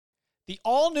The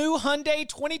all-new Hyundai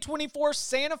 2024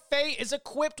 Santa Fe is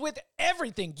equipped with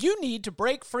everything you need to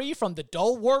break free from the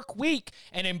dull work week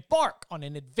and embark on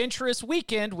an adventurous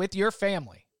weekend with your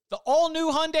family. The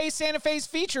all-new Hyundai Santa Fe's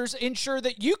features ensure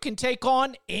that you can take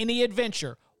on any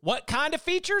adventure. What kind of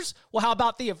features? Well, how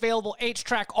about the available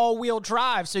H-Track all-wheel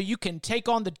drive so you can take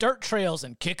on the dirt trails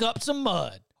and kick up some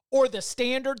mud? Or the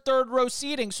standard third-row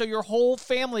seating so your whole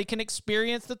family can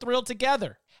experience the thrill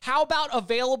together? How about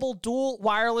available dual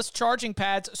wireless charging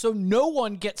pads so no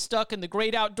one gets stuck in the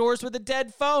great outdoors with a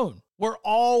dead phone? We're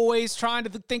always trying to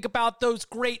think about those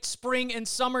great spring and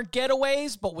summer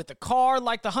getaways, but with a car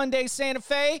like the Hyundai Santa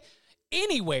Fe,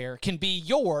 anywhere can be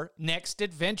your next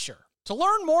adventure. To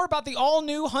learn more about the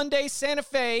all-new Hyundai Santa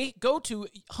Fe, go to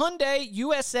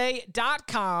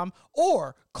HyundaiUSA.com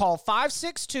or call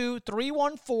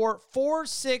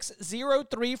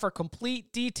 562-314-4603 for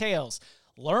complete details.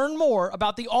 Learn more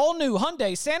about the all-new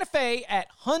Hyundai Santa Fe at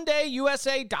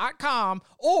HyundaiUSA.com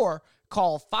or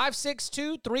call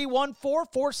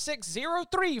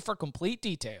 562-314-4603 for complete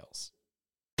details.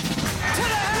 To the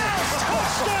house!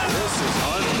 Touchdown! This is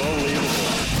unbelievable.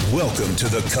 Welcome to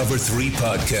the Cover 3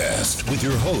 Podcast with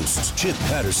your hosts, Chip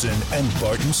Patterson and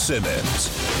Barton Simmons.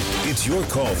 It's your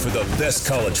call for the best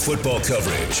college football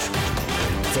coverage.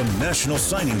 From National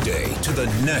Signing Day to the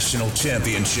National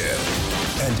Championship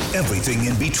and everything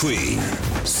in between,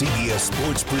 CBS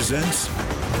Sports presents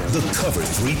the Cover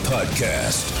 3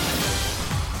 Podcast.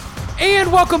 And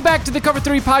welcome back to the Cover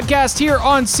 3 Podcast here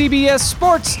on CBS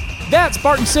Sports. That's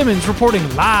Barton Simmons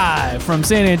reporting live from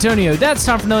San Antonio. That's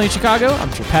Tom Fornelli in Chicago.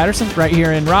 I'm Chip Patterson right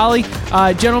here in Raleigh.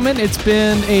 Gentlemen, it's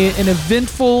been an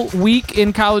eventful week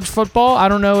in college football. I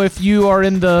don't know if you are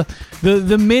in the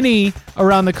many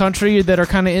around the country that are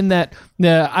kind of in that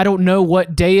I don't know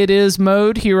what day it is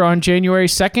mode here on January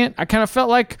 2nd. I kind of felt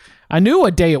like I knew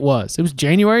what day it was. It was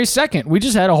January 2nd. We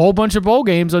just had a whole bunch of bowl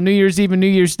games on New Year's Eve and New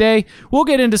Year's Day. We'll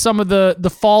get into some of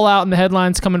the fallout and the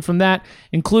headlines coming from that,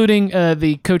 including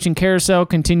the coaching carousel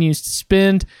continues to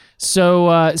spin. So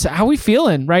how are we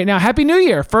feeling right now? Happy New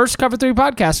Year. First Cover 3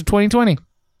 podcast of 2020.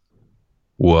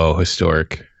 Whoa,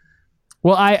 historic.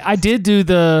 Well, I did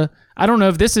do I don't know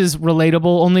if this is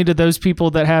relatable only to those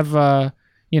people that have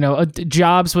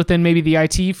jobs within maybe the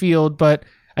IT field, but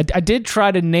I did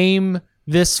try to name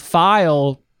this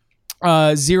file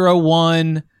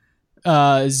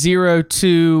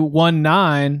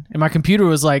 010219, and my computer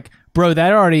was like, bro,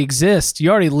 that already exists.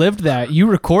 You already lived that. You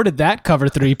recorded that Cover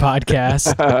 3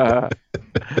 podcast.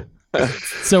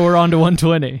 So we're on to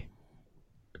 120.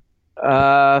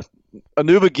 A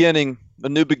new beginning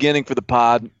for the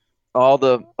pod. All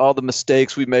the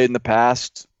mistakes we made in the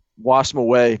past, wash them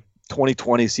away.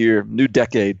 2020's here, new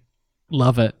decade.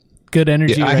 Love it. Good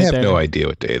energy. Yeah, I right have there. no idea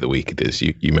what day of the week it is.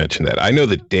 You mentioned that. I know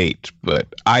the date,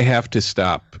 but I have to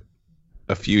stop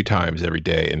a few times every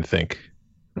day and think,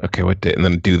 okay, what day? And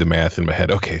then do the math in my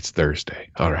head. Okay, it's Thursday.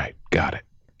 All right, got it.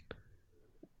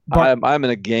 I'm in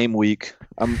a game week.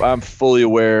 I'm fully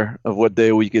aware of what day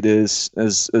of week it is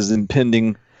as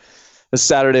impending as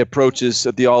Saturday approaches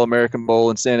at the All-American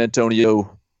Bowl in San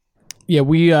Antonio. Yeah,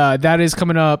 we that is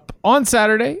coming up on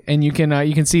Saturday, and you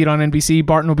can see it on NBC.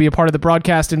 Barton will be a part of the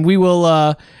broadcast, and we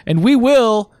will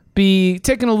be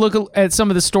taking a look at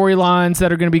some of the storylines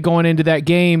that are going to be going into that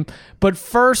game. But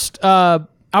first,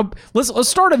 let's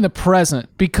start in the present,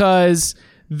 because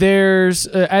there's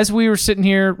as we were sitting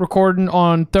here recording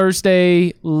on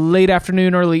Thursday late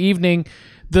afternoon, early evening,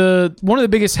 one of the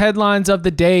biggest headlines of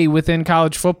the day within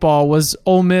college football was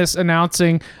Ole Miss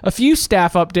announcing a few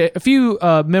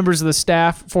members of the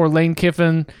staff for Lane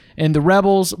Kiffin and the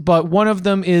Rebels, but one of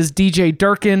them is DJ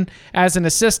Durkin as an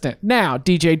assistant. Now,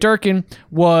 DJ Durkin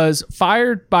was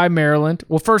fired by Maryland.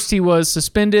 Well, first he was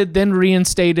suspended, then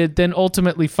reinstated, then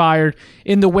ultimately fired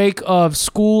in the wake of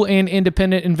school and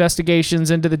independent investigations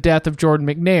into the death of Jordan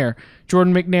McNair.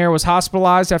 Jordan McNair was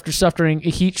hospitalized after suffering a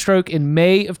heat stroke in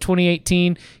May of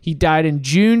 2018. He died in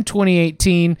June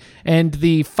 2018, and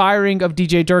the firing of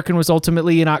DJ Durkin was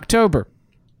ultimately in October.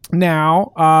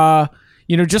 Now,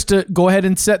 just to go ahead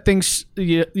and set things,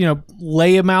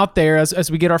 lay them out there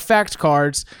as we get our fact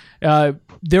cards,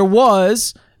 there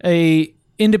was a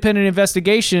independent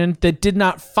investigation that did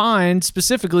not find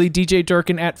specifically DJ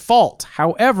Durkin at fault.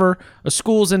 However, a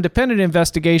school's independent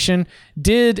investigation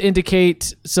did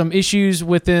indicate some issues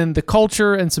within the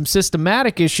culture and some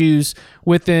systematic issues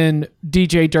within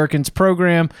DJ Durkin's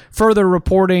program. Further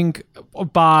reporting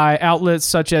by outlets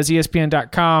such as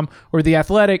ESPN.com or The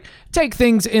Athletic take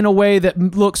things in a way that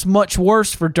looks much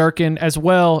worse for Durkin as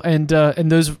well, and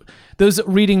those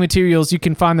reading materials, you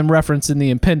can find them referenced in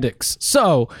the appendix.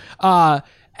 So,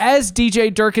 as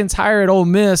DJ Durkin's hire at Ole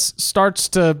Miss starts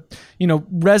to,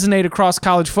 resonate across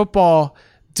college football,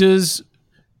 does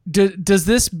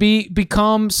this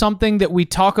become something that we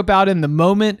talk about in the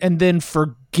moment and then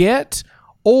forget,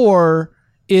 or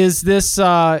is this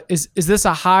is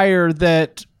a hire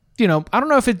that, I don't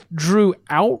know if it drew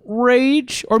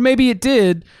outrage, or maybe it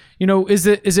did. Is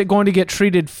it going to get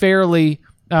treated fairly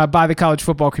by the college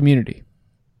football community?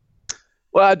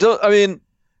 Well,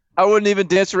 I wouldn't even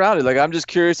dance around it. Like, I'm just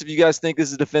curious if you guys think this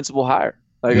is a defensible hire.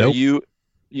 Like, nope.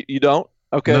 you don't?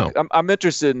 Okay, No. I'm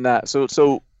interested in that.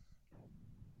 So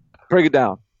break it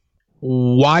down.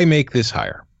 Why make this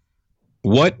hire?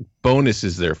 What bonus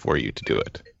is there for you to do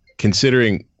it?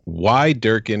 Considering why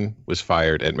Durkin was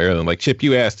fired at Maryland. Like Chip,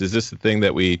 you asked, is this the thing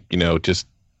that we, just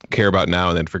care about now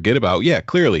and then forget about? Yeah,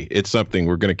 clearly it's something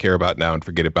we're going to care about now and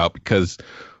forget about, because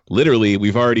literally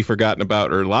we've already forgotten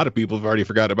about, or a lot of people have already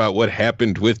forgotten about what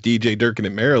happened with DJ Durkin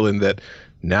at Maryland, that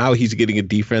now he's getting a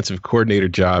defensive coordinator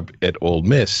job at Ole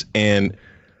Miss. And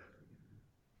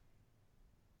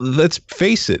let's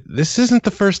face it, this isn't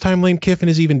the first time Lane Kiffin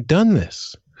has even done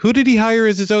this. Who did he hire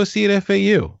as his OC at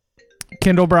FAU?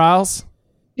 Kendall Briles.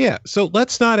 Yeah, so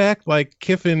let's not act like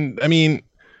Kiffin. I mean,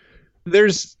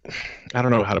 I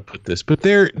don't know how to put this, but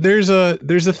there's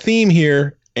a theme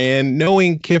here, and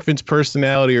knowing Kiffin's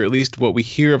personality, or at least what we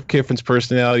hear of Kiffin's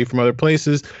personality from other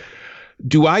places,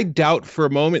 do I doubt for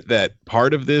a moment that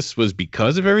part of this was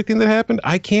because of everything that happened?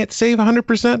 I can't say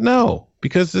 100% no,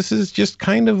 because this is just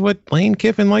kind of what Lane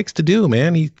Kiffin likes to do,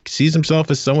 man. He sees himself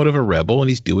as somewhat of a rebel, and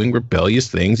he's doing rebellious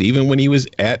things. Even when he was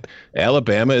at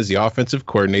Alabama as the offensive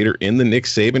coordinator in the Nick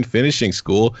Saban finishing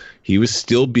school, he was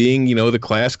still being, the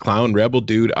class clown rebel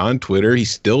dude on Twitter. He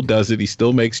still does it. He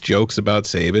still makes jokes about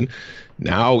Saban.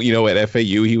 Now, at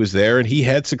FAU, he was there and he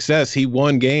had success. He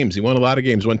won games. He won a lot of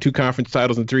games, won 2 conference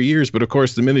titles in 3 years. But of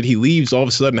course, the minute he leaves, all of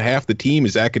a sudden half the team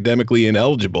is academically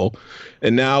ineligible.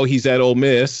 And now he's at Ole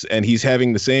Miss and he's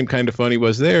having the same kind of fun he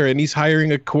was there. And he's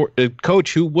hiring a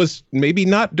coach who was maybe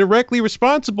not directly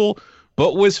responsible,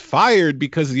 but was fired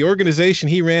because the organization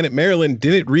he ran at Maryland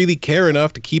didn't really care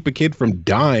enough to keep a kid from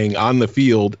dying on the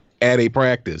field at a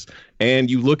practice.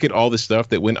 And you look at all the stuff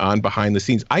that went on behind the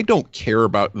scenes. I don't care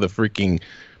about the freaking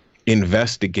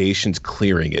investigations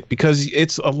clearing it, because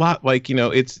it's a lot like, you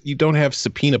don't have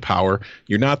subpoena power.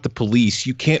 You're not the police.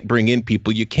 You can't bring in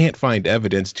people. You can't find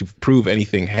evidence to prove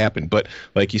anything happened. But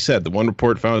like you said, the one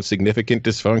report found significant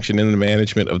dysfunction in the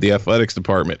management of the athletics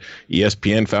department.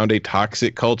 ESPN found a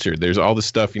toxic culture. There's all this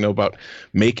stuff, about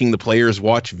making the players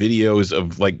watch videos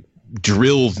of like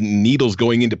drills, needles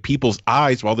going into people's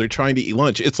eyes while they're trying to eat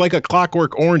lunch. It's like a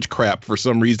Clockwork Orange crap for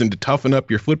some reason to toughen up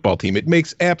your football team. It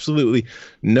makes absolutely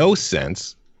no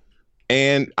sense.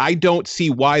 And I don't see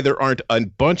why there aren't a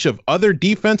bunch of other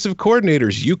defensive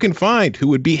coordinators you can find who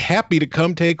would be happy to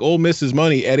come take Ole Miss's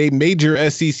money at a major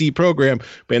SEC program.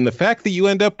 And the fact that you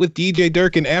end up with DJ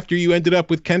Durkin after you ended up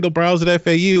with Kendall Briles at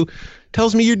FAU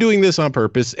tells me you're doing this on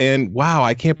purpose. And wow,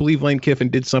 I can't believe Lane Kiffin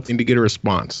did something to get a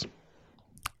response.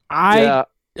 I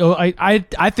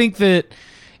think that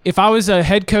if I was a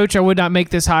head coach, I would not make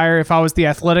this hire. If I was the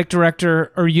athletic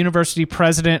director or university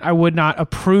president, I would not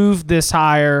approve this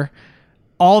hire.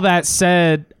 All that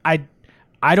said, I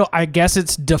guess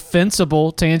it's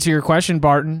defensible, to answer your question,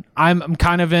 Barton. I'm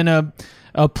kind of in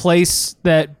a place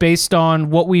that, based on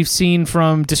what we've seen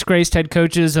from disgraced head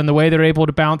coaches and the way they're able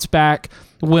to bounce back,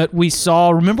 what we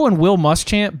saw, remember when Will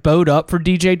Muschamp bowed up for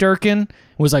DJ Durkin,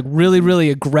 was like really, really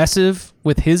aggressive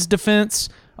with his defense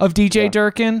of DJ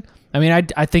Durkin? I mean,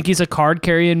 I think he's a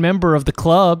card-carrying member of the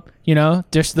club,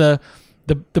 just the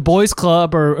boys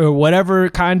club or whatever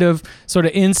kind of sort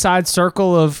of inside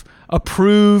circle of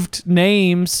approved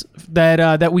names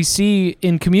that we see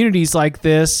in communities like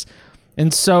this.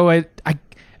 And so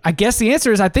I guess the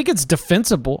answer is I think it's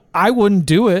defensible. I wouldn't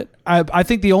do it. I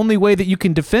think the only way that you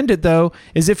can defend it, though,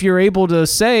 is if you're able to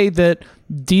say that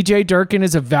DJ Durkin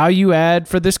is a value add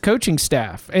for this coaching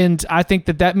staff. And I think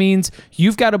that means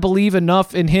you've got to believe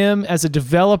enough in him as a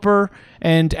developer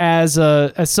and as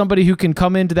somebody who can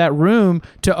come into that room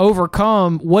to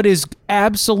overcome what is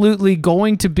absolutely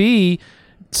going to be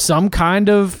some kind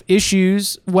of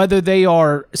issues, whether they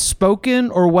are spoken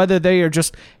or whether they are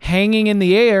just hanging in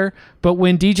the air. But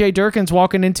when DJ Durkin's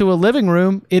walking into a living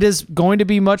room, it is going to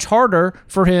be much harder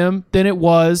for him than it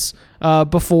was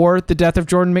before the death of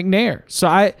Jordan McNair. So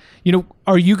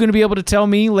are you going to be able to tell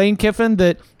me, Lane Kiffin,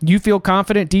 that you feel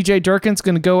confident DJ Durkin's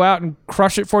going to go out and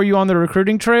crush it for you on the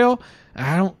recruiting trail?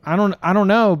 I don't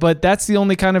know, but that's the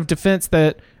only kind of defense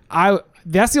that I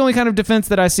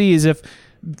see, is if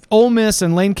Ole Miss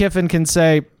and Lane Kiffin can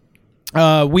say,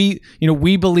 we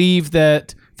believe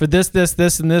that for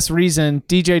this, and this reason,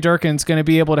 DJ Durkin's going to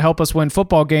be able to help us win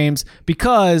football games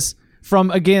because from,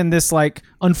 again, this like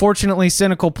unfortunately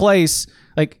cynical place,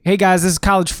 like, hey guys, this is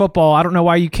college football. I don't know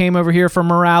why you came over here for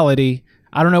morality.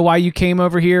 I don't know why you came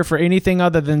over here for anything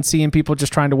other than seeing people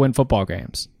just trying to win football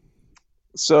games.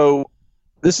 So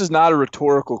this is not a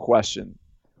rhetorical question,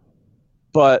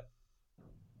 but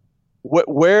what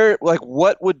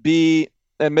would be,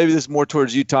 and maybe this is more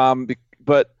towards you, Tom,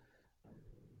 but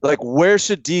like, where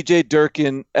should DJ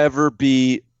Durkin ever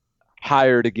be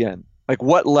hired again? Like,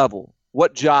 what level,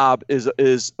 what job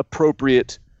is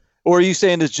appropriate? Or are you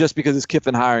saying it's just because it's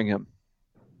Kiffin hiring him?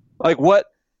 Like,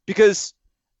 what? Because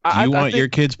I think your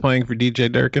kids playing for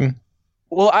DJ Durkin?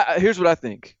 Well, here's what I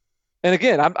think. And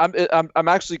again, I'm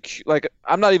actually like,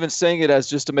 I'm not even saying it as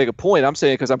just to make a point. I'm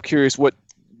saying it because I'm curious where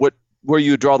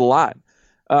you would draw the line.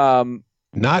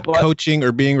 Not coaching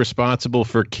or being responsible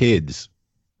for kids.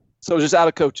 So just out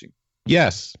of coaching.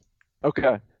 Yes.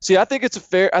 Okay. See, I think it's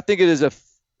I think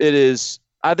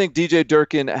DJ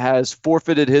Durkin has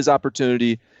forfeited his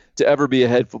opportunity to ever be a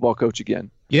head football coach again.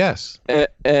 Yes.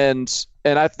 And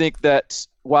I think that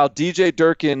while DJ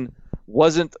Durkin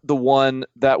wasn't the one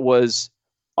that was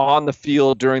on the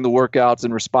field during the workouts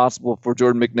and responsible for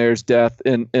Jordan McNair's death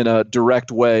in a direct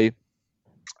way,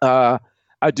 I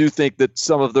do think that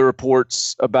some of the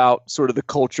reports about sort of the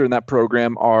culture in that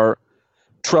program are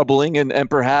troubling, and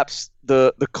perhaps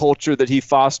the culture that he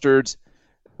fostered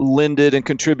lended and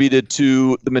contributed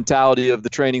to the mentality of the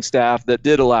training staff that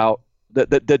did allow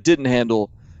that didn't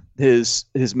handle his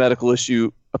medical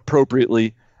issue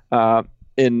appropriately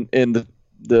in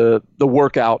the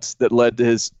workouts that led to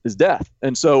his death.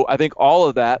 And so I think all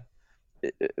of that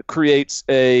creates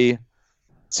a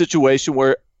situation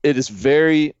where it is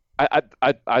very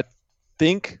I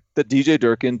think that DJ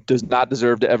Durkin does not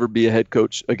deserve to ever be a head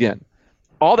coach again.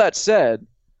 All that said,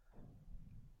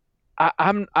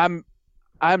 I'm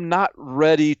not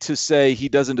ready to say he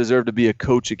doesn't deserve to be a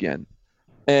coach again.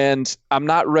 And I'm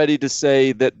not ready to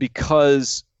say that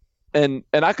because and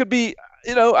I could be,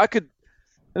 I could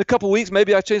in a couple of weeks,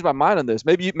 maybe I change my mind on this.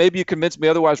 Maybe you convince me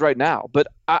otherwise right now. But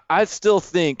I still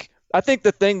think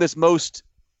the thing that's most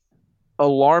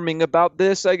alarming about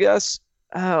this, I guess,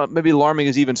 maybe alarming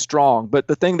is even strong, but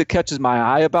the thing that catches my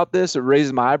eye about this or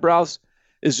raises my eyebrows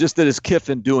is just that it's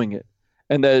Kiffin doing it.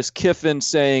 And that it's Kiffin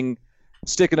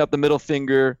sticking up the middle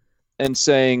finger and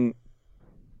saying,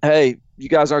 hey, you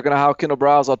guys aren't going to howl Kendall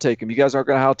Briles, I'll take him. You guys aren't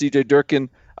going to howl DJ Durkin,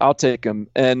 I'll take him.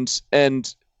 And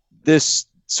this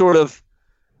sort of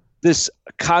this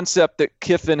concept that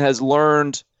Kiffin has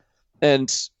learned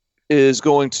and is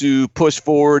going to push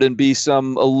forward and be a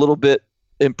little bit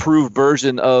improved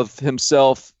version of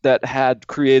himself that had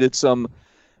created some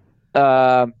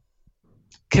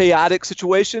chaotic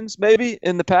situations maybe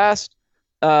in the past,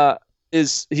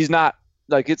 he's not,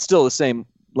 like, it's still the same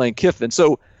Lane Kiffin.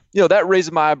 So, that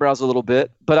raises my eyebrows a little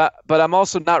bit, but I'm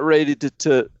also not ready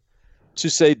to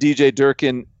say DJ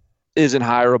Durkin isn't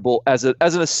hireable as an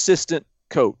assistant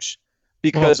coach,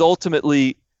 because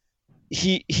ultimately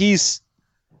he's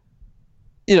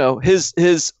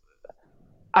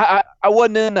I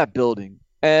wasn't in that building,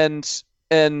 and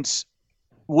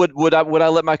would I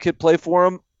let my kid play for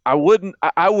him? I wouldn't.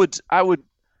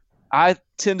 I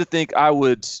tend to think I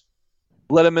would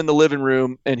let him in the living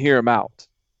room and hear him out.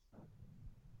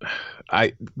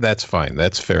 That's fine.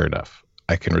 That's fair enough.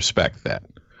 I can respect that.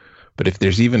 But if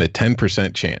there's even a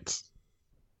 10% chance,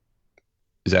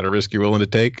 is that a risk you're willing to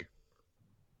take?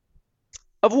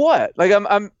 Of what? Like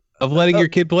of letting your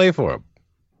kid play for him,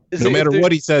 no matter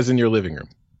what he says in your living room.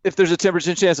 If there's a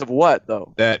 10% chance of what,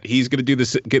 though? That he's going to do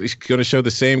this, going to show the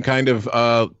same kind of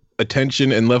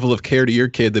attention and level of care to your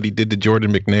kid that he did to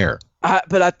Jordan McNair.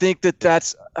 But I think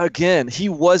that's, again, he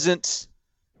wasn't.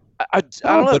 I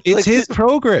don't know. But it's his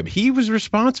program. He was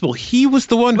responsible. He was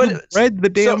the one who read the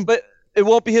damn. But it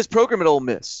won't be his program at Ole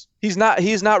Miss. He's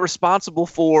not responsible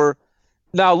for.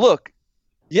 Now look,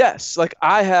 yes, like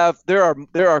there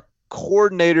are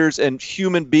coordinators and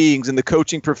human beings in the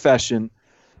coaching profession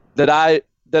that I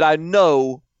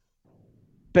know,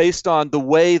 based on the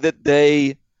way that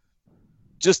they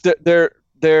just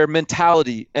their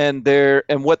mentality and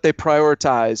what they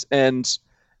prioritize and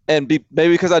maybe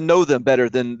because I know them better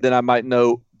than I might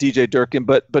know DJ Durkin,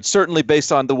 but certainly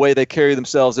based on the way they carry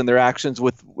themselves and their actions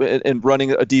in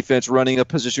running a defense, running a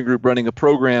position group, running a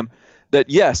program, that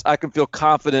yes, I can feel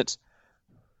confident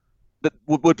that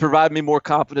would provide me more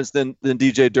confidence than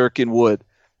DJ Durkin would.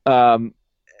 But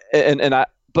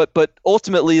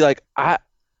ultimately, like I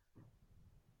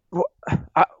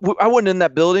wasn't in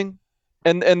that building,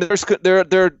 and there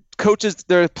are coaches,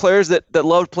 there are players that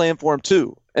loved playing for him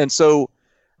too, and so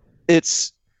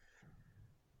it's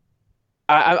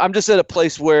I'm just at a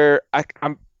place where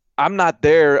I'm not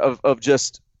there of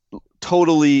just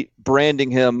totally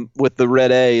branding him with the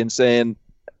red A and saying,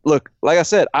 look, like I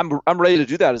said, I'm ready to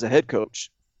do that as a head coach.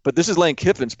 But this is Lane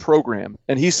Kiffin's program,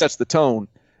 and he sets the tone.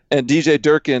 And DJ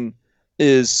Durkin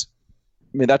is,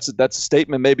 I mean, that's a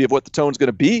statement maybe of what the tone's going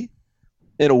to be,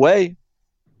 in a way.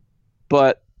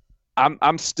 But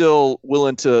I'm still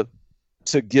willing to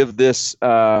give this,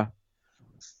 a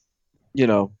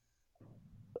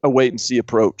wait and see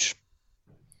approach.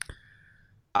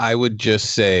 I would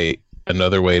just say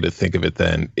another way to think of it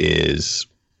then is,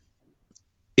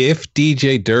 if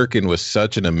DJ Durkin was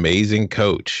such an amazing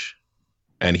coach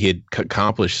and he had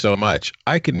accomplished so much,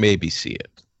 I could maybe see it.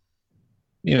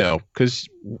 Because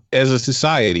as a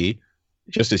society,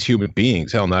 just as human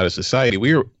beings, hell, not a society,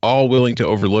 we are all willing to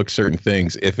overlook certain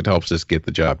things if it helps us get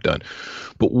the job done.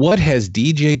 But what has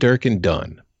DJ Durkin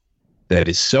done that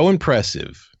is so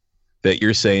impressive that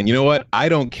you're saying, you know what, I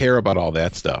don't care about all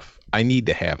that stuff. I need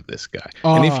to have this guy.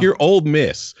 And if you're Ole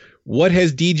Miss, what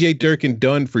has DJ Durkin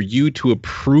done for you to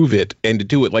approve it and to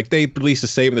do it? Like, they released a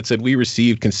statement that said, we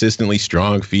received consistently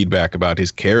strong feedback about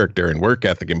his character and work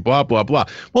ethic and blah, blah, blah.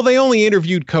 Well, they only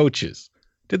interviewed coaches.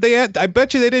 I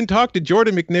bet you they didn't talk to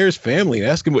Jordan McNair's family and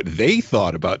ask him what they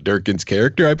thought about Durkin's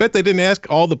character. I bet they didn't ask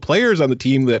all the players on the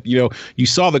team that, you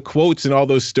saw the quotes and all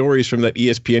those stories from that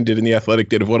ESPN did and The Athletic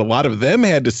did of what a lot of them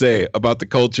had to say about the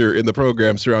culture in the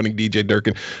program surrounding DJ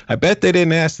Durkin. I bet they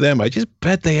didn't ask them. I just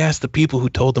bet they asked the people who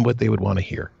told them what they would want to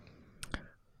hear.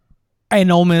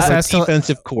 And Ole Miss has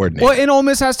defensive coordinator. Well, and Ole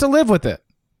Miss has to live with it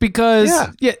because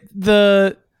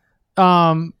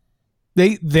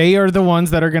They are the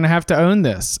ones that are going to have to own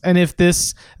this. And if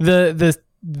the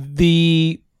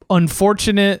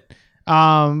unfortunate,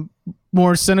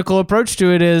 more cynical approach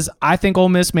to it is, I think Ole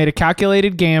Miss made a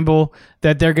calculated gamble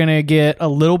that they're going to get a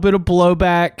little bit of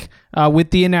blowback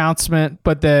with the announcement,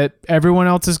 but that everyone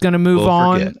else is going to move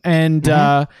on, and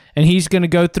he's going to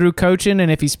go through coaching.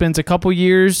 And if he spends a couple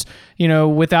years,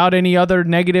 without any other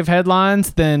negative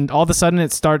headlines, then all of a sudden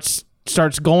it starts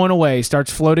going away,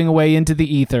 starts floating away into the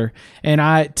ether. And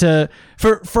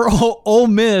for Ole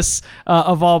Miss,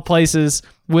 of all places,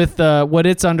 with what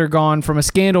it's undergone from a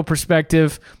scandal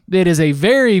perspective, it is a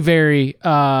very, very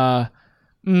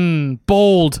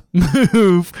bold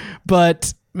move.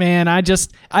 But man, I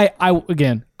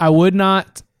would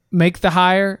not make the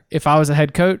hire if I was a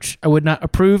head coach. I would not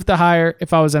approve the hire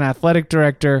if I was an athletic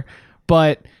director.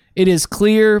 But it is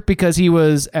clear, because he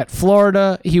was at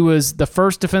Florida. He was the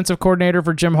first defensive coordinator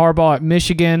for Jim Harbaugh at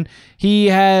Michigan. He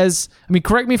has,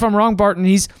 correct me if I'm wrong, Barton,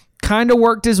 he's kind of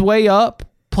worked his way up,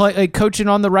 coaching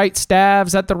on the right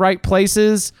staffs at the right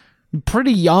places.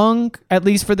 Pretty young, at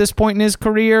least for this point in his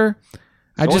career.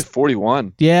 He's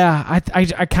 41. Yeah,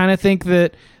 I kind of think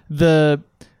that the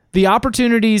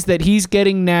opportunities that he's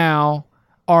getting now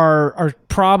are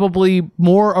probably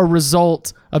more a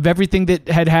result of everything that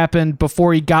had happened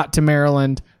before he got to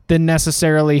Maryland than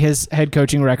necessarily his head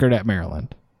coaching record at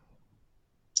Maryland.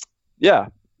 Yeah,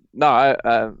 no,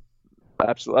 I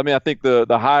absolutely. I think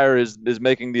the hire is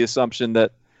making the assumption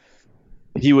that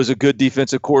he was a good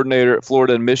defensive coordinator at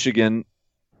Florida and Michigan,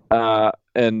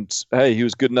 and hey, he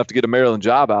was good enough to get a Maryland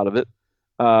job out of it.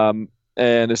 And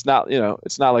it's not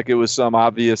like it was some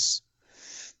obvious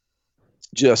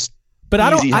just. But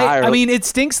it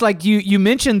stinks. Like you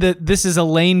mentioned that this is a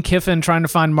Lane Kiffin trying to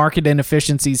find market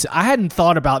inefficiencies. I hadn't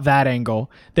thought about that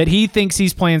angle, that he thinks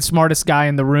he's playing smartest guy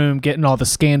in the room, getting all the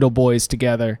scandal boys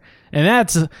together. And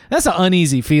that's an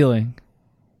uneasy feeling.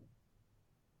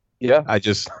 Yeah.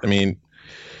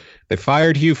 They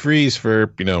fired Hugh Freeze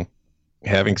for,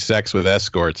 having sex with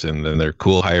escorts, and then they're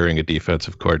cool hiring a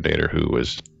defensive coordinator who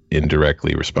was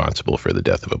indirectly responsible for the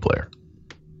death of a player.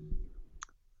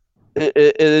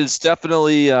 It is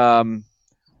definitely Ole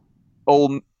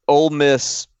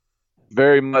Miss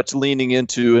very much leaning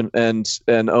into and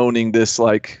owning this,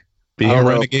 like, being a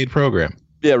renegade program.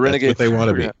 Yeah, renegade. That's what they want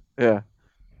to be. Yeah.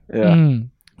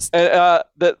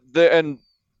 And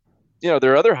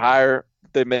their other hire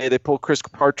they pulled Chris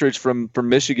Partridge from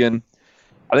Michigan.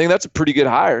 I think that's a pretty good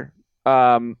hire.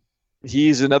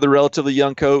 He's another relatively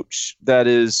young coach that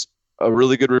is a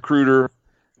really good recruiter,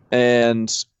 and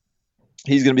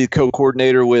he's going to be the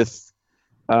co-coordinator with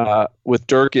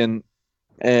Durkin,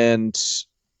 and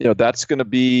that's going to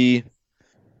be.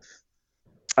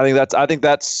 I think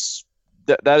that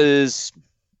is.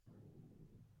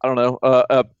 I don't know.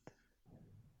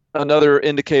 Another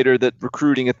indicator that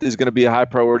recruiting is going to be a high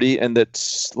priority, and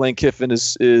that Lane Kiffin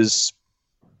is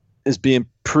being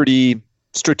pretty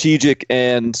strategic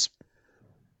and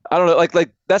I don't know, like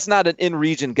that's not an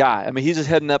in-region guy. I mean, he's just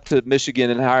heading up to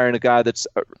Michigan and hiring a guy that's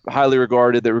highly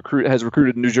regarded, that has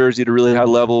recruited New Jersey at a really high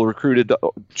level, recruited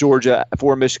Georgia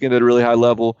for Michigan at a really high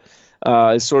level.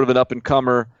 Is sort of an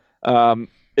up-and-comer.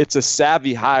 It's a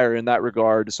savvy hire in that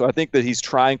regard. So I think that he's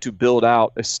trying to build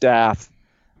out a staff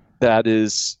that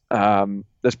is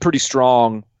that's pretty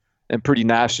strong and pretty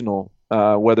national.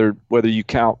 Whether you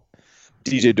count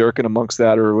DJ Durkin amongst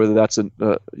that, or whether that's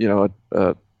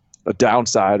a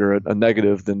downside or a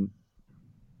negative, then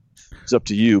it's up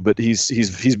to you. But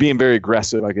he's being very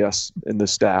aggressive, I guess, in the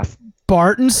staff.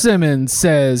 Barton Simmons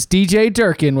says DJ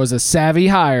Durkin was a savvy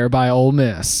hire by Ole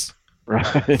Miss. Right.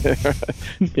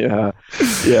 Yeah.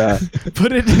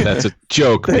 Put it. That's a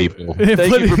joke, people.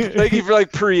 Thank you for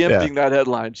like preempting that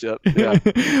headline, Chip. Yeah.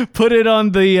 Put it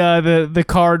on the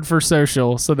card for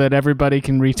social so that everybody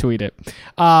can retweet it.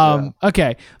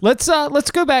 Okay,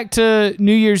 let's go back to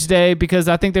New Year's Day, because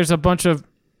I think there's a bunch of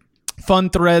fun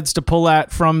threads to pull at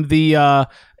from the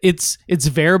it's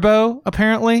Verbo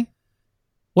apparently.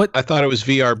 What? I thought it was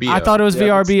VRBO. I thought it was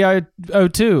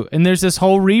VRBO too, and there's this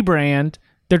whole rebrand.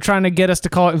 They're trying to get us to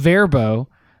call it Verbo.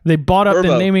 They bought up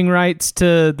the naming rights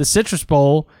to the Citrus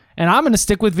Bowl, and I'm going to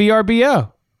stick with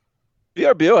VRBO.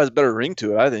 VRBO has a better ring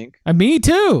to it, I think. Me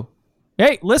too.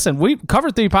 Hey, listen, we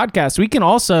covered 3 podcasts. We can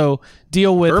also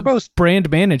deal with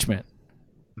brand management.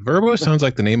 Verbo sounds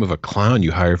like the name of a clown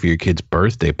you hire for your kid's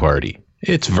birthday party.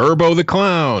 It's Verbo the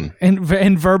clown. And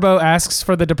Verbo asks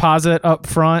for the deposit up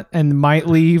front and might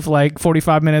leave like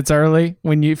 45 minutes early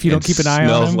if you don't keep an eye on him.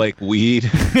 Smells like weed.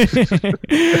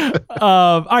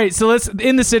 All right, so let's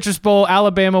in the Citrus Bowl.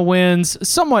 Alabama wins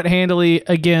somewhat handily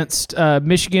against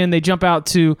Michigan. They jump out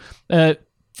to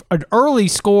an early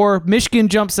score. Michigan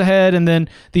jumps ahead, and then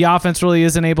the offense really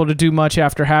isn't able to do much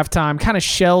after halftime. Kind of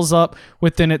shells up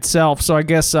within itself. So I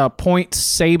guess point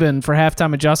Saban for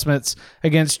halftime adjustments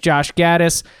against Josh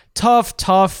Gaddis.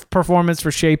 Tough performance for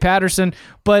Shea Patterson.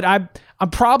 But I'm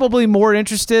probably more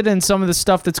interested in some of the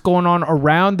stuff that's going on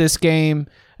around this game.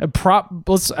 I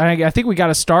think we got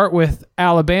to start with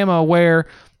Alabama, where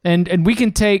and we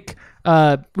can take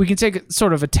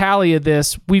sort of a tally of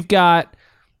this. We've got.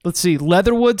 Let's see.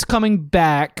 Leatherwood's coming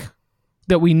back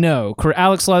that we know.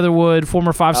 Alex Leatherwood,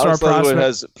 former 5-star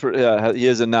prospect. He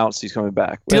has announced he's coming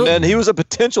back. And then he was a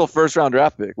potential first-round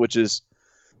draft pick, which is,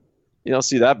 you don't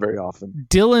see that very often.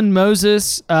 Dylan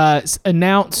Moses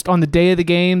announced on the day of the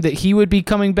game that he would be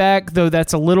coming back, though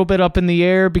that's a little bit up in the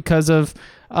air because of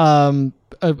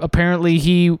apparently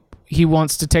he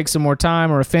wants to take some more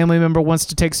time, or a family member wants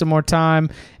to take some more time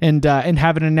and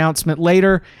have an announcement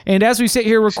later. And as we sit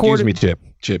here recording... Excuse me,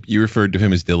 Chip, you referred to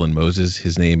him as Dylan Moses.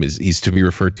 His name he's to be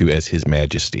referred to as His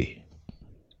Majesty.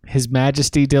 His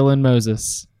Majesty Dylan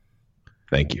Moses.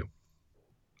 Thank you.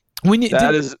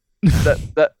 The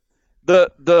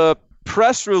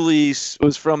press release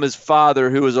was from his father,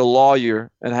 who is a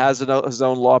lawyer and has his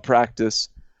own law practice.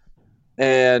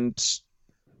 And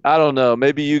I don't know,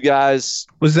 maybe you guys...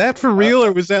 Was that for real,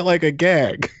 or was that like a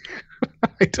gag?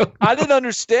 I didn't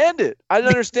understand it.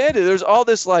 There's all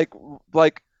this like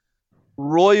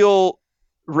royal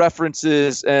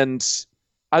references, and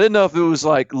I didn't know if it was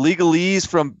like legalese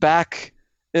from back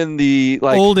in the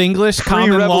like Old English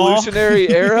common law pre-revolutionary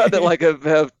era that like have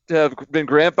been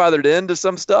grandfathered into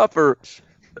some stuff, or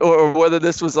whether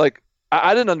this was like,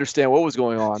 I didn't understand what was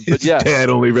going on. But yeah, dad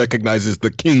only recognizes the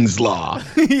king's law.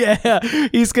 Yeah,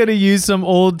 he's gonna use some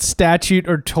old statute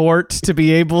or tort to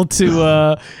be able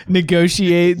to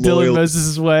negotiate Dylan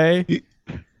Moses' way.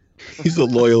 He's a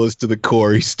loyalist to the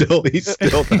core. He's still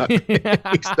not.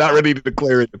 He's not ready to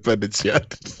declare independence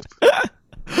yet.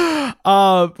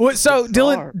 So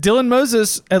Dylan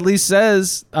Moses at least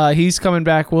says he's coming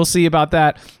back. We'll see about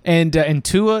that. And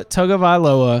Tua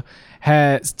Tagovailoa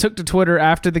took to Twitter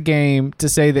after the game to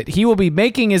say that he will be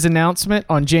making his announcement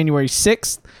on January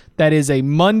 6th. That is a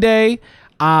Monday.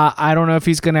 I don't know if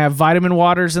he's going to have vitamin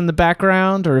waters in the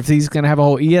background or if he's going to have a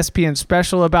whole ESPN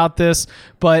special about this,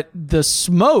 but the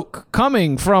smoke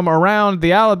coming from around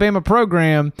the Alabama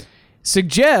program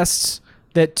suggests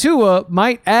that Tua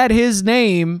might add his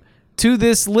name to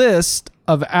this list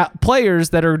of players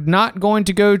that are not going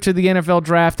to go to the NFL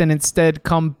draft and instead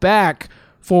come back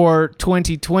for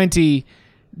 2020.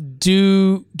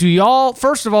 Do y'all,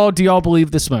 first of all, do y'all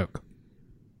believe the smoke?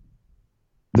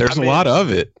 There's a lot of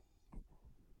it.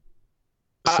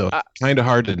 So kind of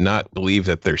hard to not believe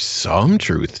that there's some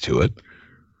truth to it.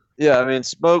 Yeah, I mean,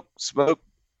 smoke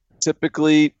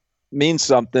typically means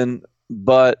something,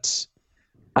 but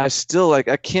I still I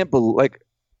can't believe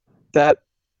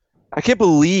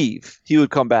he would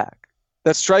come back.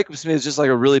 That strikes me as just like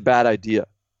a really bad idea.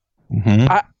 Mm-hmm.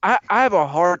 I have a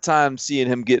hard time seeing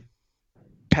him get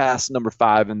past number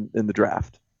 5 in the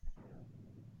draft.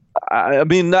 I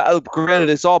mean, granted,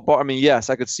 it's all. I mean, yes,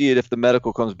 I could see it if the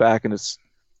medical comes back and it's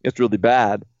really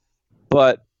bad.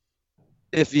 But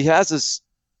if he has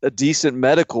a decent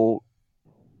medical,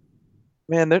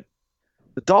 man, the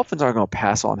Dolphins aren't going to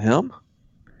pass on him,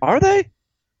 are they?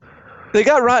 They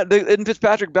got isn't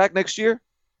Fitzpatrick back next year?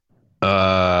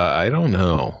 I don't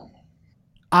know.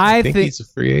 I think he's a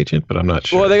free agent, but I'm not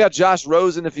sure. Well, they got Josh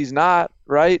Rosen if he's not,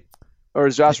 right? Or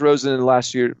is Josh Rosen in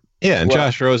last year? Yeah, and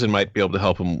Josh Rosen might be able to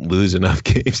help him lose enough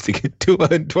games to get to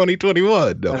in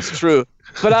 2021. No. That's true.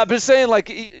 But I've been saying, like,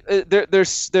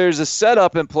 there's a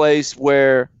setup in place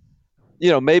where,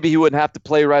 maybe he wouldn't have to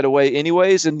play right away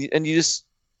anyways, and you just,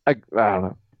 I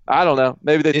don't know.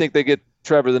 Maybe they think they get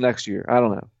Trevor the next year. I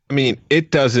don't know. I mean,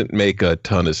 it doesn't make a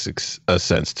ton of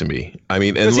sense to me. I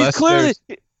mean, unless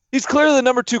he's clearly the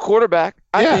number 2 quarterback,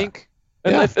 I think.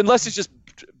 Unless it's just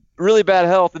really bad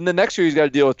health, and then next year he's got to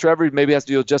deal with Trevor. He maybe has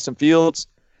to deal with Justin Fields.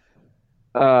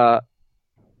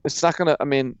 It's not gonna. I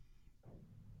mean,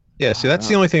 yeah. See, that's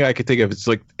the only thing I could think of. It's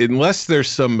like unless there's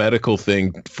some medical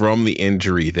thing from the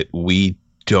injury that we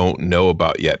don't know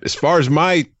about yet. As far as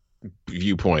my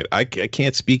viewpoint, I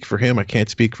can't speak for him. I can't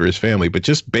speak for his family. But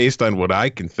just based on what I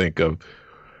can think of,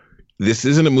 this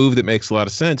isn't a move that makes a lot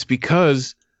of sense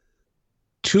because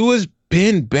Tua's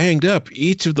been banged up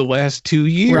each of the last 2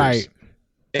 years. Right.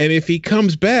 And if he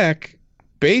comes back,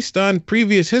 based on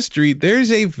previous history,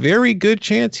 there's a very good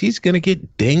chance he's going to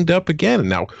get dinged up again.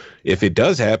 Now, if it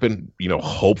does happen,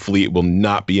 hopefully it will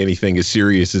not be anything as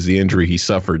serious as the injury he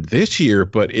suffered this year.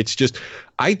 But it's just,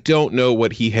 I don't know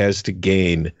what he has to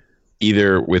gain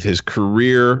either with his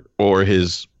career or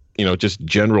his, just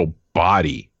general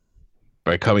body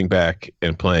by coming back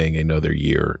and playing another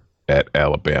year at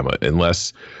Alabama,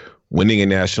 unless winning a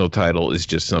national title is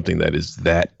just something that is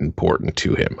that important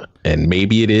to him. And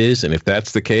maybe it is. And if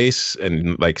that's the case,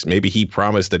 and like maybe he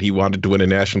promised that he wanted to win a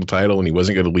national title and he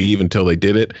wasn't going to leave until they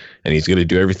did it, and he's going to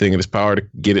do everything in his power to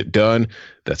get it done,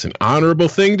 that's an honorable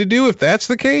thing to do if that's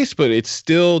the case, but it's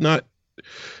still not.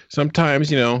 Sometimes,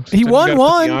 he won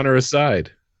one. Put the honor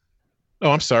aside.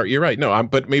 Oh, I'm sorry. You're right. No,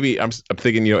 but maybe I'm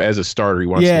thinking, as a starter, he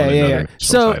wants to win another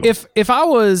So title. if I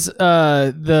was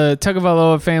the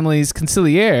Tagovailoa family's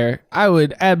consigliere, I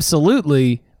would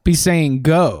absolutely be saying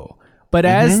go. But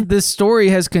as this story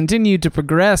has continued to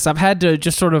progress, I've had to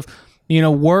just sort of,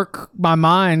 work my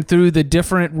mind through the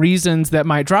different reasons that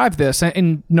might drive this.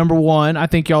 And number one, I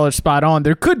think y'all are spot on.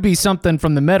 There could be something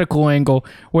from the medical angle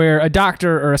where a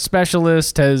doctor or a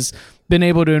specialist has been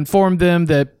able to inform them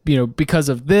that, because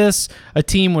of this, a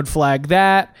team would flag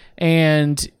that,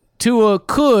 and Tua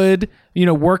could,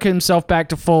 work himself back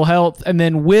to full health, and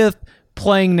then with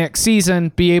playing next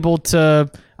season, be able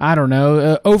to,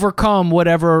 overcome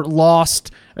whatever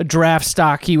lost draft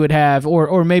stock he would have,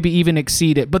 or maybe even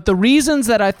exceed it. But the reasons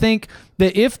that I think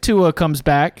that if Tua comes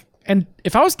back, and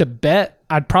if I was to bet,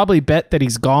 I'd probably bet that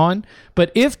he's gone,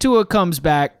 but if Tua comes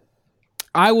back,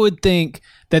 I would think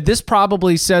that this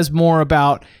probably says more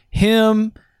about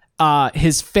him,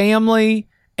 his family,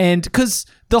 and because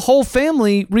the whole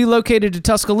family relocated to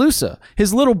Tuscaloosa.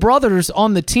 His little brother's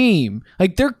on the team.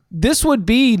 Like this would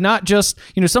be not just,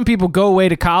 some people go away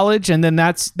to college and then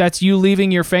that's you leaving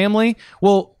your family.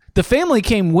 Well, the family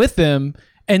came with them.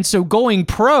 And so going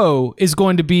pro is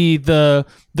going to be the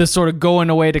sort of going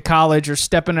away to college or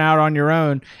stepping out on your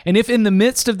own. And if in the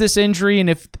midst of this injury and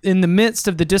if in the midst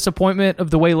of the disappointment of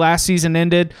the way last season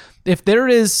ended, if there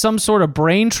is some sort of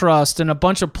brain trust and a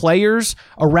bunch of players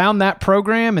around that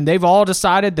program and they've all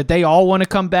decided that they all want to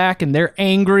come back and they're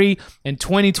angry and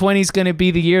 2020 is going to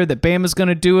be the year that Bama's going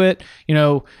to do it,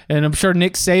 and I'm sure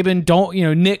Nick Saban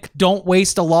don't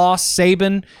waste a loss.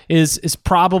 Saban is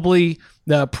probably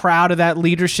proud of that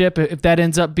leadership if that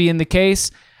ends up being the case.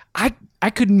 I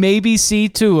could maybe see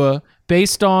Tua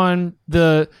based on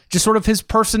the just sort of his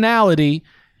personality.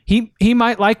 He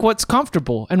might like what's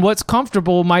comfortable, and what's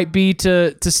comfortable might be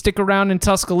to stick around in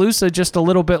Tuscaloosa just a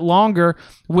little bit longer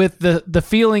with the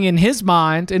feeling in his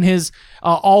mind and his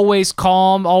always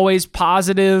calm, always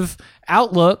positive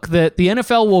outlook that the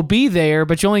NFL will be there,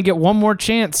 but you only get one more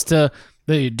chance to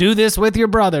do this with your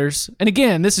brothers. And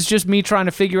again, this is just me trying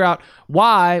to figure out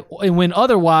why, when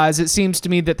otherwise it seems to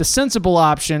me that the sensible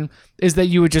option is that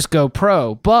you would just go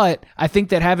pro. But I think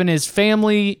that having his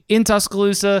family in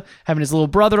Tuscaloosa, having his little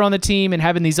brother on the team, and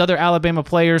having these other Alabama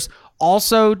players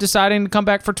also deciding to come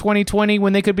back for 2020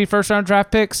 when they could be first-round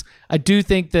draft picks, I do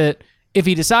think that if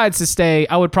he decides to stay,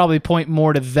 I would probably point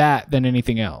more to that than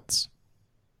anything else.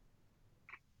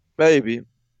 Maybe.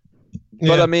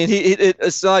 But, I mean,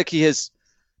 it's not like he has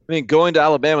I mean, going to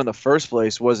Alabama in the first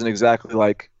place wasn't exactly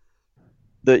like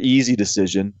the easy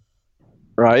decision,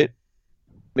 right?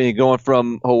 I mean, going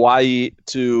from Hawaii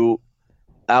to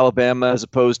Alabama as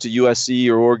opposed to USC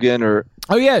or Oregon or.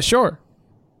 Oh yeah, sure.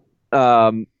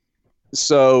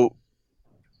 So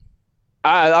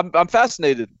I'm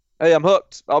fascinated. Hey, I'm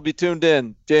hooked. I'll be tuned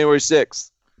in January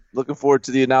 6th. Looking forward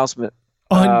to the announcement.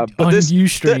 On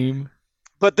Ustream.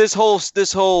 But this whole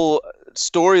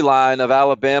storyline of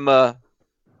Alabama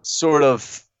sort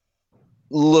of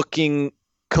looking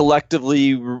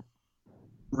collectively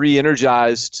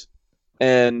re-energized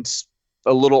and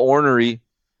a little ornery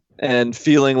and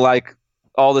feeling like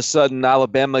all of a sudden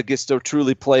Alabama gets to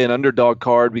truly play an underdog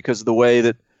card because of the way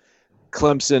that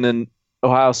Clemson and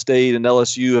Ohio State and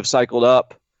LSU have cycled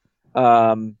up.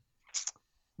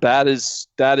 That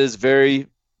is very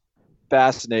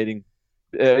fascinating.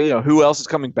 Who else is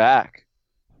coming back?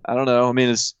 I don't know. I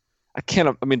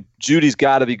mean, Judy's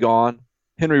got to be gone.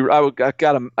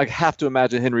 I have to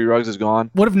imagine Henry Ruggs is gone.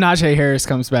 What if Najee Harris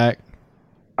comes back?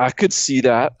 I could see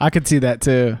that. I could see that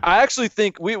too. I actually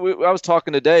think I was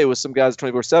talking today with some guys at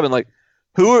 24/7. Like,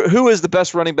 who is the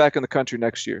best running back in the country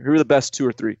next year? Who are the best 2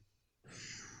 or 3?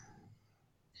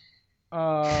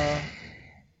 I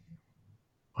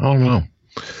don't know.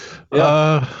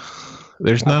 Yeah.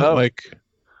 There's not like.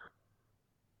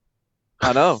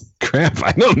 I know. Crap,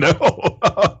 I don't know.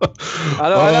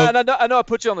 I know I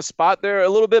put you on the spot there a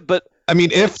little bit, but I mean,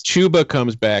 if Chuba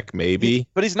comes back, maybe.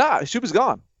 But he's not. Chuba's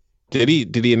gone. Did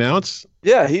he announce?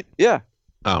 Yeah.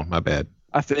 Oh, my bad.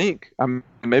 I think.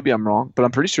 Maybe I'm wrong, but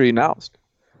I'm pretty sure he announced.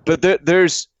 But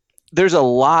there's a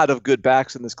lot of good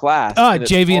backs in this class.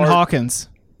 Javian Hawkins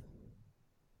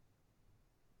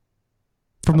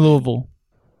from Louisville.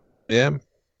 Yeah.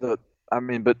 But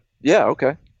yeah,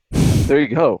 okay. There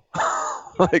you go.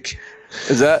 Like,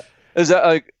 is that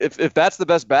like if that's the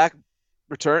best back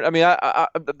return? I mean,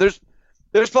 there's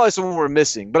probably someone we're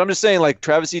missing, but I'm just saying, like,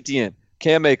 Travis Etienne,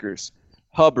 Cam Akers,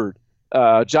 Hubbard,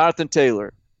 Jonathan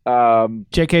Taylor,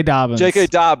 J.K.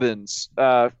 Dobbins,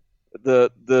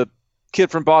 the kid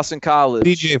from Boston College,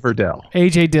 DJ Verdell,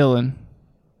 A.J. Dillon.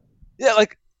 Yeah,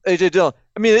 like A.J. Dillon.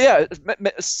 I mean, yeah,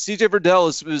 C.J. Verdell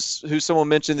is who someone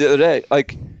mentioned the other day.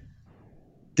 Like,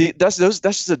 that's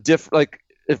just a different. Like,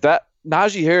 if that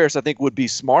Najee Harris, I think, would be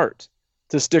smart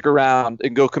to stick around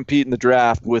and go compete in the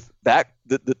draft with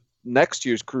the next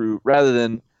year's crew rather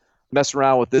than mess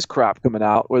around with this crap coming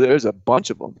out where there's a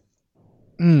bunch of them.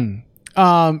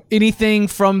 Anything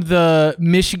from the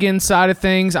Michigan side of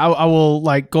things? I will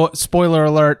go. Spoiler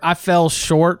alert! I fell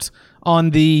short on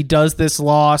the does this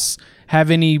loss have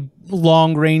any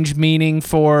long range meaning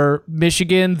for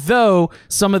Michigan, though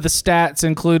some of the stats,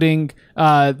 including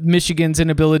Michigan's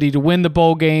inability to win the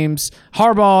bowl games,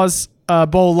 Harbaugh's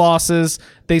bowl losses,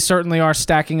 they certainly are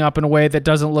stacking up in a way that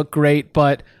doesn't look great.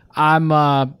 But I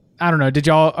don't know. Did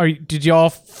y'all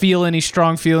feel any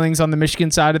strong feelings on the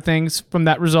Michigan side of things from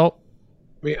that result?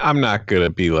 I mean, I'm not gonna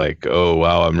be like, oh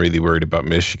wow, I'm really worried about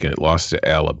Michigan. It lost to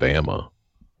Alabama.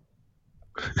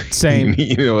 Same.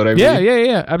 You know what I mean?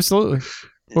 Yeah, absolutely.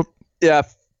 Yeah,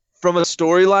 from a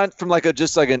storyline, from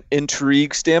just an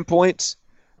intrigue standpoint,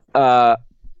 and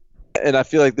I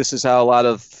feel like this is how a lot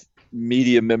of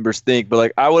media members think,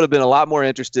 but I would have been a lot more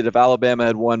interested if Alabama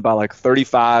had won by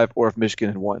 35 or if Michigan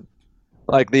had won.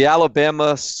 Like the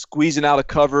Alabama squeezing out a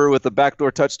cover with a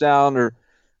backdoor touchdown, or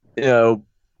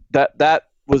that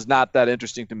was not that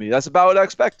interesting to me. That's about what I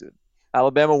expected.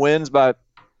 Alabama wins by,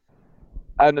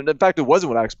 and in fact, it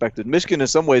wasn't what I expected. Michigan in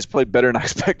some ways played better than I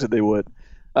expected they would.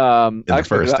 In the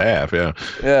first half, yeah.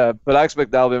 Yeah, but I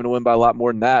expect Alabama to win by a lot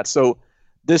more than that. So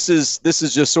this is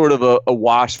just sort of a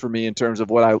wash for me in terms of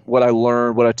what I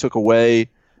learned, what I took away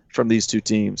from these two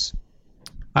teams.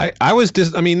 I was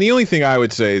the only thing I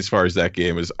would say as far as that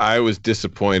game is I was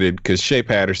disappointed because Shea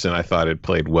Patterson I thought had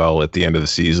played well at the end of the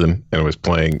season and was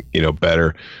playing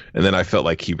better, and then I felt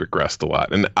like he regressed a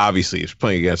lot. And obviously he's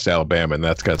playing against Alabama and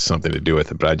that's got something to do with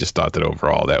it, but I just thought that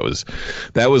overall that was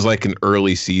like an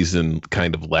early season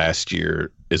kind of last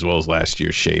year as well as last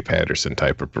year's Shea Patterson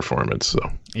type of performance. So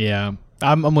yeah,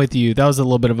 I'm with you. That was a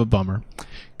little bit of a bummer.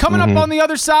 Coming up on the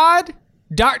other side,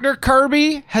 Dr.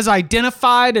 Kirby has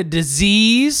identified a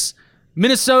disease,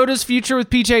 Minnesota's future with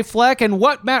PJ Fleck, and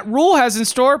what Matt Rule has in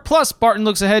store. Plus, Barton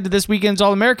looks ahead to this weekend's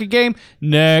All-America game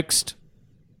next.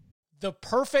 The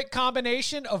perfect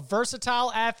combination of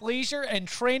versatile athleisure and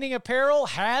training apparel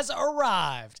has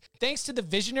arrived. Thanks to the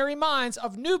visionary minds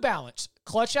of New Balance,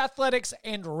 Clutch Athletics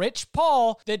and Rich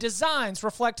Paul, the designs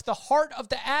reflect the heart of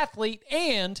the athlete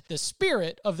and the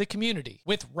spirit of the community.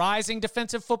 With rising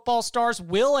defensive football stars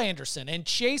Will Anderson and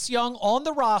Chase Young on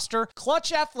the roster,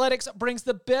 Clutch Athletics brings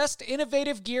the best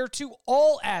innovative gear to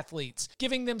all athletes,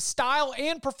 giving them style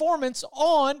and performance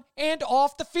on and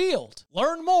off the field.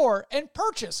 Learn more and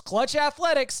purchase Clutch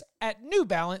Athletics at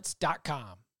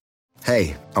newbalance.com.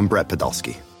 Hey, I'm Brett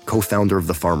Podolsky, co-founder of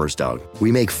The Farmer's Dog.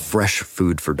 We make fresh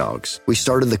food for dogs. We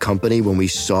started the company when we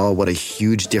saw what a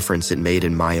huge difference it made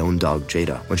in my own dog,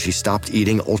 Jada, when she stopped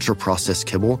eating ultra-processed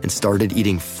kibble and started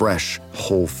eating fresh,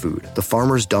 whole food. The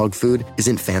Farmer's Dog food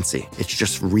isn't fancy. It's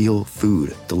just real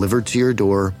food delivered to your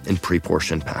door in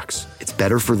pre-portioned packs. It's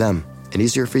better for them and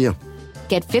easier for you.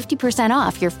 Get 50%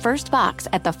 off your first box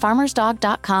at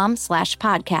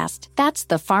thefarmersdog.com/podcast. That's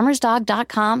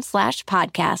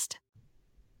thefarmersdog.com/podcast.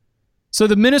 So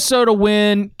the Minnesota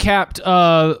win capped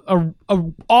a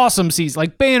awesome season,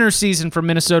 like banner season for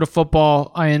Minnesota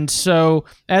football. And so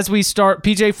as we start,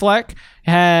 PJ Fleck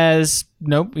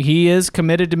he is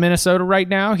committed to Minnesota right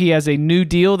now. He has a new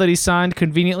deal that he signed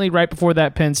conveniently right before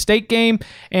that Penn State game.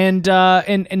 And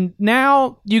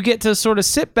now you get to sort of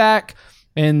sit back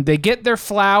and they get their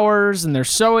flowers and they're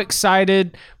so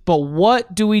excited. But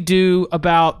what do we do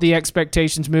about the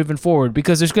expectations moving forward?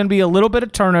 Because there's going to be a little bit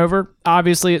of turnover,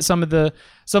 obviously, at some of the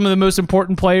most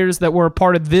important players that were a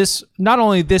part of this, not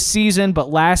only this season,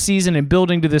 but last season and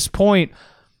building to this point.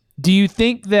 Do you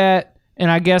think that,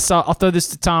 and I guess I'll throw this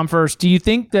to Tom first, do you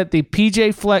think that the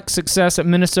PJ Fleck success at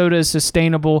Minnesota is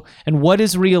sustainable, and what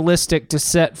is realistic to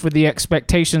set for the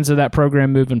expectations of that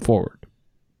program moving forward?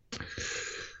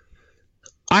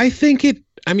 I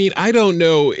don't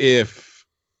know if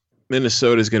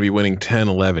Minnesota is going to be winning 10,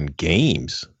 11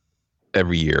 games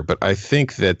every year, but I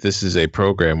think that this is a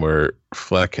program where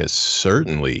Fleck has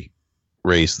certainly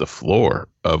raised the floor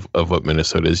of what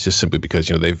Minnesota is, just simply because,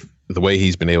 the way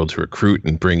he's been able to recruit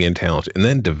and bring in talent and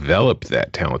then develop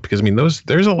that talent. Because,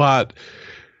 there's a lot.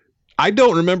 I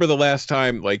don't remember the last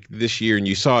time, like this year, and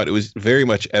you saw it was very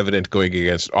much evident going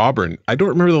against Auburn. I don't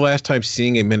remember the last time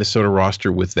seeing a Minnesota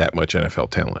roster with that much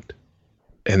NFL talent.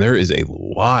 And there is a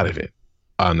lot of it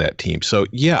on that team. So,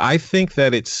 yeah, I think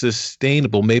that it's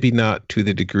sustainable, maybe not to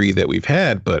the degree that we've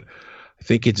had, but I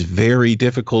think it's very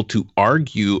difficult to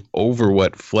argue over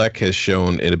what Fleck has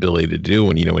shown an ability to do.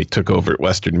 And, he took over at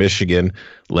Western Michigan,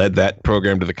 led that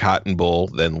program to the Cotton Bowl,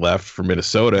 then left for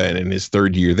Minnesota. And in his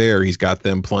third year there, he's got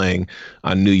them playing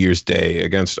on New Year's Day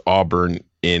against Auburn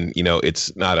in,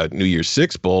 it's not a New Year's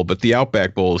Six bowl, but the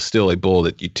Outback Bowl is still a bowl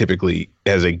that you typically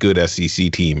has a good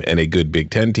SEC team and a good Big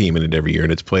Ten team in it every year.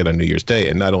 And it's played on New Year's Day,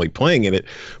 and not only playing in it,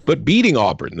 but beating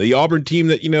Auburn, the Auburn team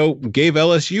that, gave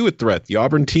LSU a threat, the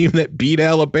Auburn team that beat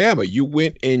Alabama. You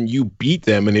went and you beat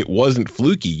them, and it wasn't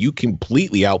fluky. You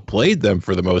completely outplayed them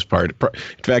for the most part.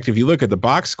 In fact, if you look at the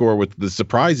box score with the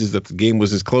surprises, that the game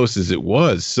was as close as it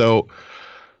was. So,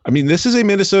 this is a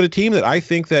Minnesota team that I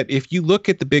think that if you look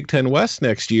at the Big Ten West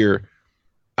next year,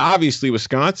 obviously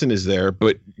Wisconsin is there,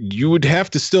 but you would have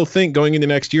to still think going into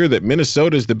next year that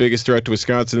Minnesota is the biggest threat to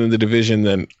Wisconsin in the division,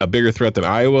 than a bigger threat than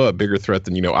Iowa, a bigger threat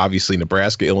than, obviously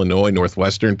Nebraska, Illinois,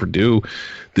 Northwestern, Purdue.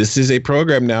 This is a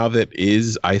program now that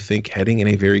is, I think, heading in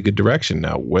a very good direction.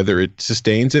 Now, whether it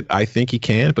sustains it, I think he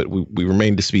can, but we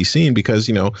remain to be seen because,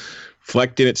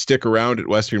 Fleck didn't stick around at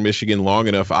Western Michigan long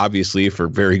enough, obviously, for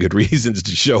very good reasons,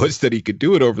 to show us that he could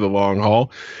do it over the long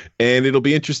haul. And it'll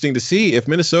be interesting to see if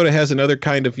Minnesota has another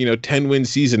kind of, 10-win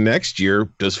season next year.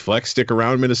 Does Fleck stick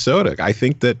around Minnesota? I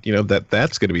think that,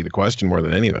 that's going to be the question more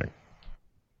than anything.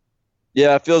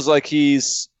 Yeah, it feels like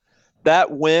that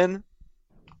win,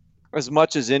 as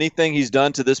much as anything he's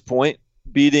done to this point,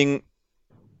 beating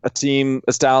a team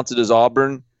as talented as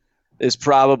Auburn, is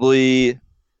probably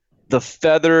the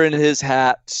feather in his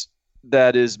hat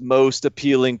that is most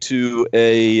appealing to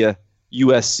a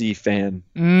USC fan.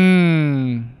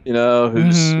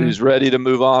 Who's ready to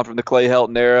move on from the Clay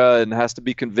Helton era and has to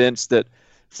be convinced that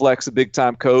Fleck's a big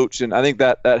time coach. And I think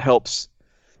that helps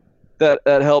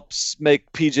make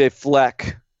PJ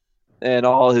Fleck and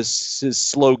all his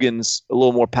slogans a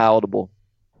little more palatable.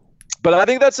 But I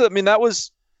think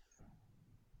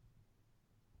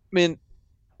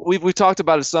we've talked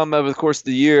about it some over the course of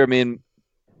the year.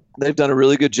 They've done a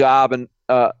really good job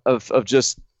of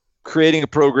just creating a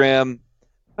program,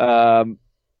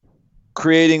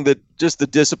 creating the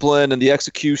discipline and the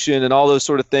execution and all those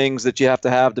sort of things that you have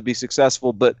to be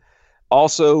successful. But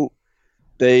also,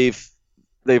 they've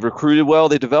recruited well,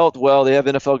 they developed well, they have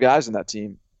NFL guys in that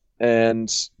team.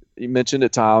 And you mentioned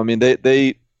it, Tom.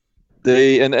 They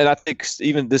and I think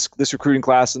even this recruiting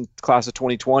class of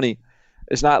 2020.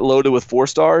 It's not loaded with 4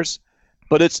 stars,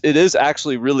 but it is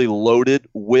actually really loaded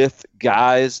with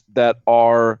guys that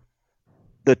are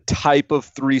the type of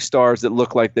 3 stars that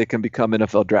look like they can become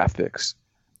NFL draft picks.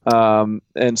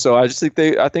 And so I just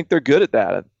think I think they're good at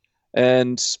that.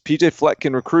 And PJ Fleck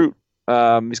can recruit.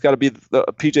 He's got to be the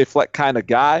PJ Fleck kind of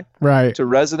guy, right, to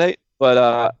resonate.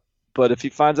 But if he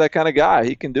finds that kind of guy,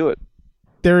 he can do it.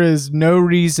 There is no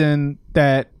reason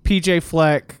that PJ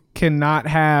Fleck cannot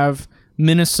have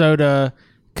Minnesota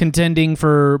contending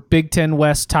for Big Ten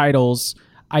West titles.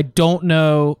 I don't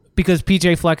know, because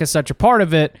PJ Fleck is such a part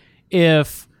of it,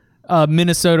 if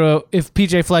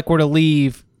PJ Fleck were to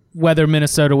leave, whether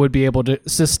Minnesota would be able to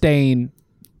sustain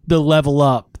the level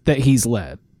up that he's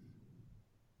led.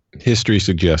 History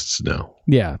suggests no.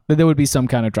 Yeah, that there would be some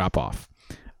kind of drop off.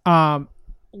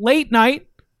 Late night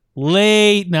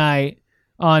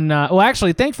on,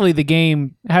 actually, thankfully the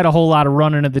game had a whole lot of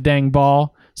running of the dang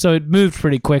ball, so it moved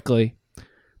pretty quickly.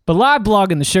 But live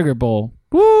blog in the Sugar Bowl,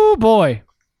 woo boy,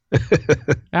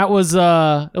 that was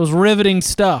riveting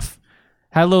stuff.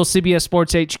 Had a little CBS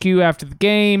Sports HQ after the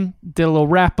game, did a little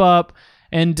wrap up,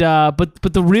 and but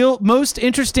the real most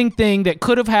interesting thing that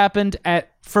could have happened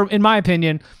in my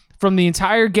opinion, from the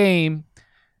entire game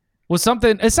was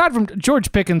something aside from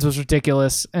George Pickens was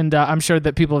ridiculous, and I'm sure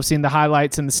that people have seen the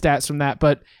highlights and the stats from that.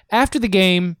 But after the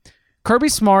game, Kirby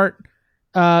Smart,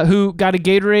 who got a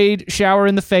Gatorade shower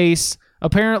in the face,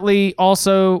 apparently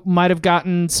also might have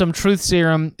gotten some truth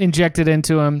serum injected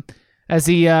into him, as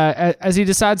he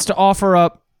decides to offer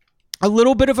up a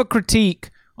little bit of a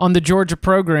critique on the Georgia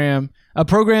program, a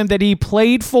program that he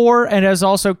played for and has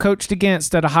also coached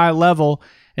against at a high level.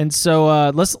 And so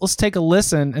let's take a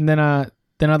listen, and then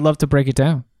I'd love to break it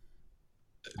down.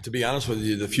 To be honest with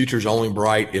you, the future's only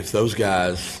bright if those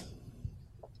guys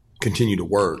continue to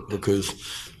work, because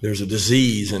there's a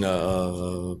disease and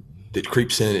that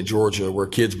creeps in at Georgia where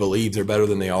kids believe they're better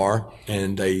than they are,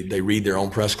 and they read their own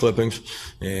press clippings.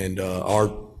 And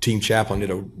our team chaplain did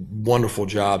a wonderful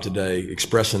job today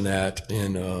expressing that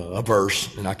in a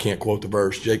verse, and I can't quote the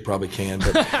verse. Jake probably can,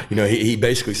 but he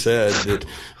basically said that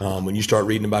when you start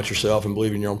reading about yourself and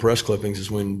believing your own press clippings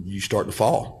is when you start to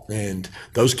fall. And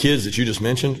those kids that you just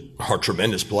mentioned are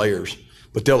tremendous players,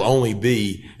 but they'll only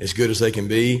be as good as they can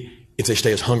be if they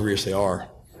stay as hungry as they are.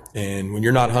 And when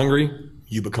you're not hungry,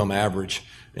 you become average.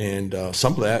 And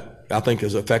some of that, I think,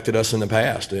 has affected us in the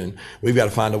past. And we've got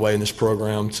to find a way in this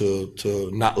program to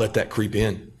not let that creep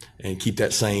in and keep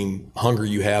that same hunger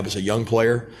you have as a young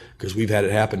player, because we've had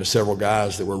it happen to several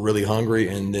guys that were really hungry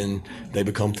and then they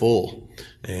become full.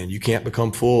 And you can't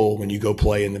become full when you go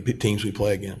play in the teams we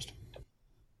play against.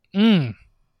 Name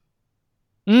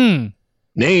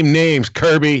names,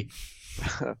 Kirby.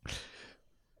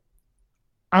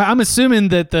 I'm assuming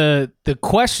that the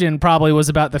question probably was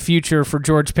about the future for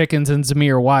George Pickens and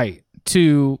Zamir White,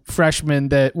 2 freshmen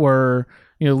that were,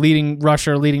 leading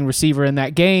rusher, leading receiver in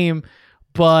that game.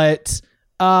 But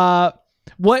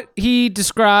what he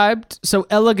described so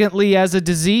elegantly as a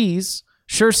disease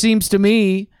sure seems to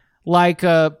me like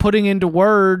putting into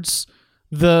words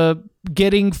the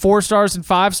getting 4 stars and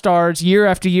 5 stars year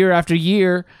after year after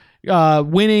year,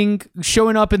 winning,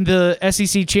 showing up in the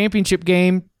SEC championship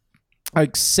game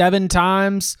like 7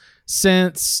 times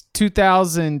since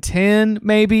 2010,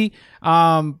 maybe.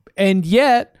 And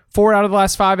yet, 4 out of the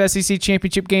last 5 SEC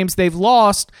championship games they've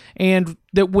lost, and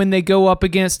that when they go up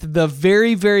against the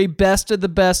very, very best of the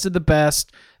best of the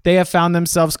best, they have found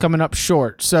themselves coming up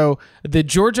short. So the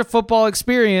Georgia football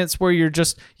experience, where you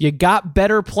got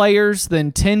better players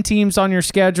than 10 teams on your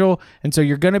schedule, and so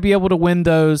you're going to be able to win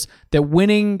those, that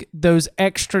winning those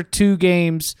extra 2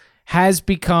 games has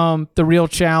become the real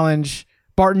challenge.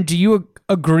 Barton, do you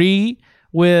agree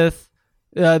with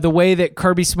the way that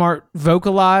Kirby Smart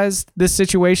vocalized this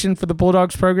situation for the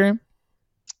Bulldogs program?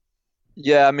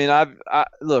 Yeah, I mean,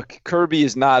 look, Kirby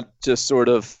is not just sort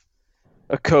of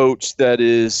a coach that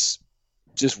is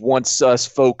just wants us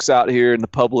folks out here in the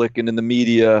public and in the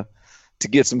media to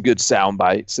get some good sound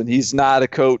bites, and he's not a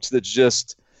coach that's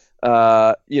just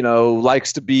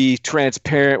likes to be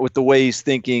transparent with the way he's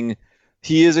thinking.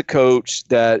 He is a coach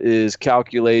that is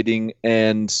calculating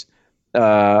and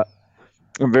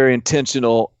very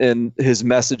intentional in his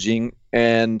messaging.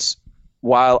 And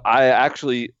while I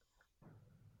actually,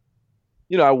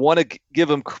 I want to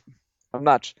give him,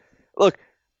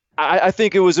 I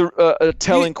think it was a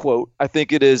telling quote. I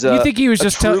think it is. You think he was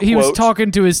just he was talking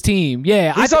to his team?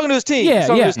 Yeah, he's talking to his team. Yeah,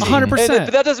 100%.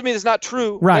 But that doesn't mean it's not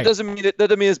true. Right. That doesn't mean it's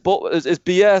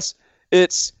BS.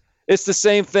 It's the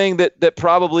same thing that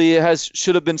probably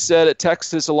should have been said at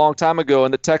Texas a long time ago,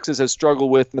 and that Texas has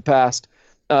struggled with in the past,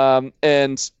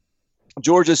 and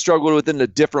Georgia struggled with it in a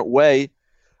different way.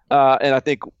 And I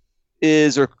think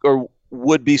is or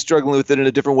would be struggling with it in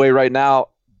a different way right now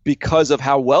because of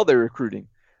how well they're recruiting.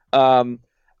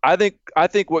 I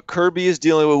think what Kirby is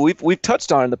dealing with, we've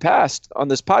touched on in the past on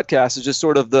this podcast, is just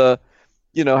sort of the,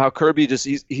 how Kirby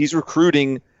he's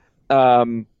recruiting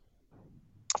 5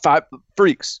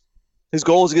 freaks. His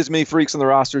goal is to get as many freaks on the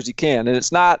roster as he can, and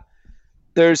it's not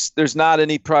there's not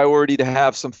any priority to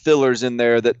have some fillers in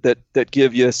there that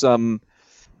give you some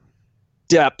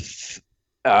depth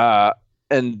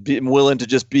and be willing to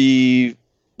just be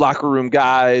locker room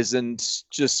guys and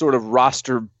just sort of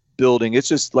roster building. It's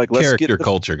just like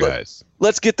culture guys.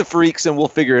 Let's get the freaks and we'll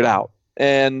figure it out.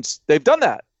 And they've done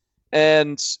that.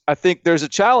 And I think there's a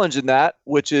challenge in that,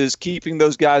 which is keeping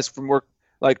those guys from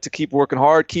to keep working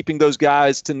hard, keeping those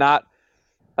guys to not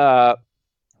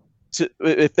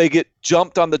if they get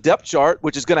jumped on the depth chart,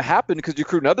 which is going to happen because you're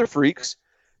recruiting other freaks,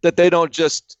 that they don't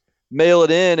just mail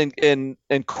it in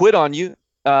and quit on you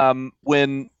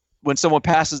when someone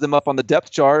passes them up on the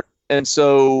depth chart. And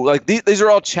so these are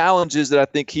all challenges that I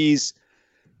think he's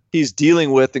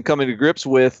dealing with and coming to grips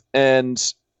with.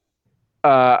 And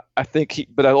I think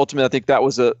ultimately I think that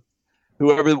was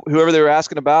whoever they were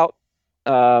asking about,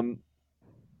 Zamir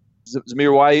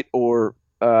White or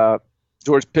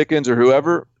George Pickens or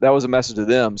whoever, that was a message to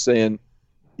them saying,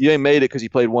 you ain't made it because you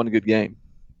played one good game.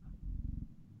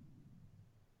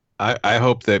 I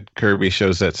hope that Kirby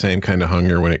shows that same kind of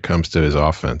hunger when it comes to his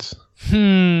offense.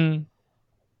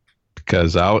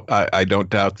 Because I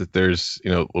don't doubt that there's,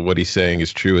 what he's saying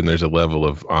is true and there's a level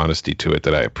of honesty to it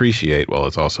that I appreciate. Well,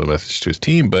 it's also a message to his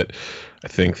team, but I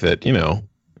think that,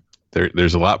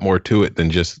 there's a lot more to it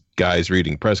than just guys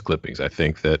reading press clippings. I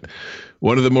think that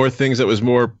one of the more things that was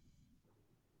more,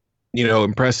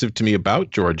 impressive to me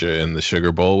about Georgia in the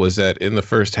Sugar Bowl was that in the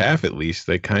first half, at least,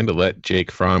 they kind of let Jake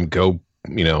Fromm go.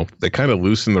 They kind of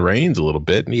loosened the reins a little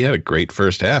bit, and he had a great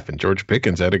first half, and George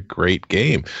Pickens had a great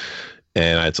game.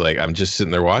 And it's like, I'm just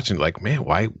sitting there watching like, man,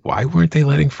 why weren't they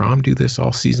letting Fromm do this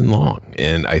all season long?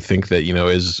 And I think that,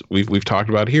 as we've talked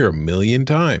about here a million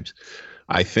times,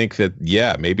 I think that,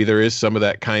 yeah, maybe there is some of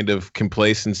that kind of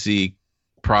complacency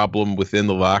problem within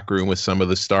the locker room with some of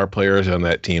the star players on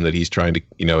that team that he's trying to,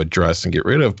 address and get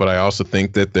rid of. But I also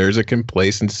think that there's a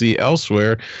complacency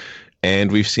elsewhere,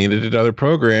 and we've seen it at other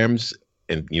programs.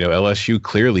 And, LSU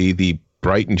clearly the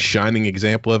bright and shining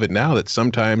example of it now, that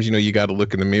sometimes, you got to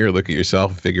look in the mirror, look at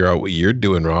yourself and figure out what you're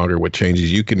doing wrong or what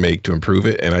changes you can make to improve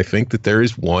it. And I think that there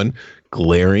is one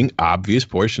glaring, obvious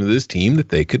portion of this team that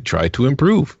they could try to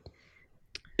improve.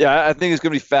 Yeah, I think it's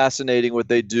going to be fascinating what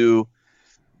they do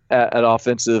at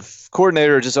offensive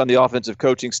coordinator, just on the offensive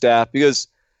coaching staff, because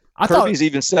Kirby's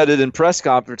even said it in press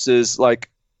conferences, like,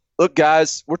 look,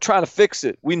 guys, we're trying to fix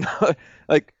it. We know,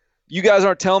 like, you guys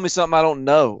aren't telling me something I don't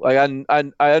know. Like,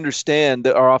 I understand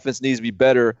that our offense needs to be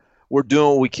better. We're doing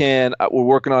what we can. We're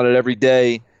working on it every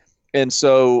day. And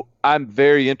so I'm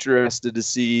very interested to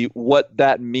see what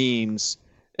that means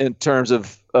in terms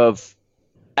of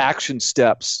action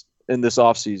steps in this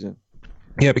offseason.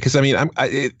 Yeah, because I mean,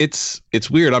 it's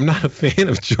weird. I'm not a fan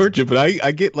of Georgia, but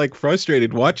I get like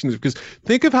frustrated watching this because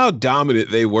think of how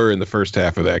dominant they were in the first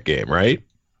half of that game, right?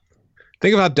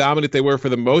 Think of how dominant they were for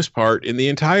the most part in the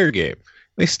entire game.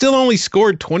 They still only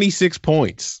scored 26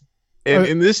 points. And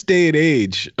in this day and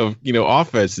age of,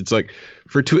 offense, it's like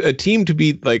for a team to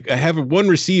be like have one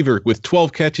receiver with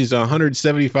 12 catches,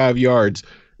 175 yards,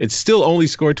 and still only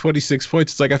scored 26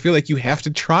 points. It's like I feel like you have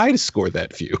to try to score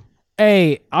that few.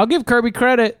 Hey, I'll give Kirby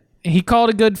credit. He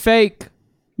called a good fake.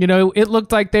 It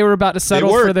looked like they were about to settle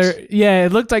for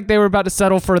it looked like they were about to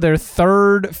settle for their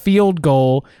third field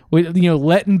goal with,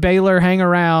 letting Baylor hang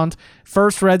around.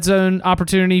 First red zone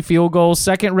opportunity, field goal.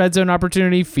 Second red zone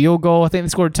opportunity, field goal. I think they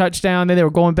scored a touchdown. Then they were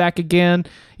going back again.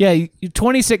 Yeah,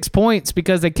 26 points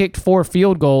because they kicked 4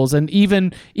 field goals. And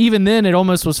even then it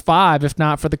almost was 5 if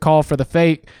not for the call for the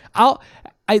fake. Tell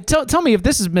me if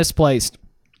this is misplaced.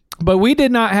 But we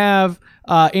did not have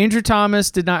Andrew Thomas,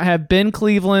 did not have Ben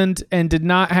Cleveland, and did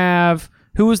not have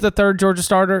 – who was the third Georgia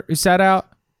starter who sat out?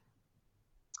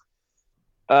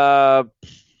 They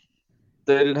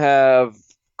didn't have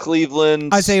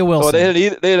Cleveland. Isaiah Wilson. Oh, they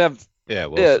didn't have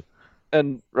 – Wilson.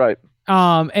 And right.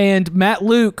 And Matt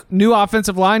Luke, new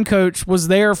offensive line coach, was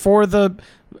there for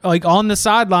on the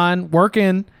sideline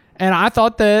working, and I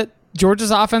thought that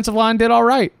Georgia's offensive line did all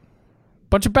right.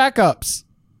 Bunch of backups.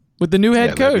 With the new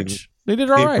head coach, they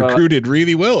did all right. They recruited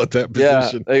really well at that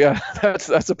position. Yeah, that's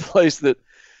a place that,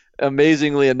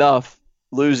 amazingly enough,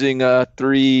 losing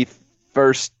 3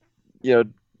 first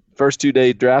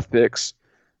 2-day draft picks,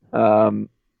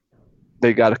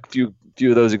 they got a few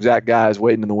of those exact guys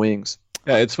waiting in the wings.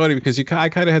 Yeah, it's funny because I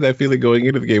kind of had that feeling going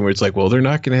into the game where it's like, well, they're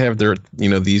not going to have their,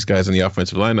 these guys on the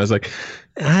offensive line. And I was like,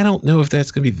 I don't know if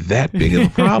that's going to be that big of a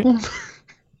problem.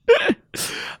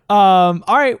 All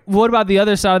right. What about the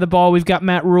other side of the ball? We've got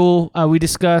Matt Rule. We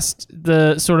discussed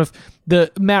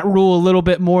the Matt Rule a little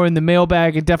bit more in the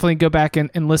mailbag, and definitely go back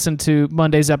and listen to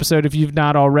Monday's episode if you've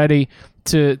not already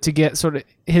to get sort of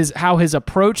how his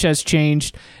approach has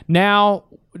changed now,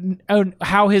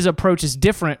 how his approach is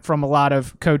different from a lot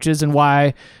of coaches and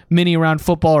why many around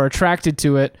football are attracted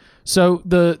to it. So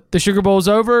the Sugar Bowl's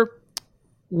over.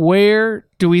 Where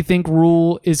do we think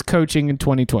Rule is coaching in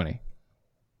 2020?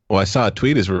 Well, I saw a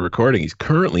tweet as we're recording. He's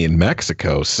currently in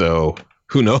Mexico, so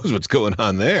who knows what's going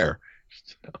on there.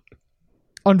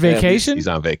 On vacation? He's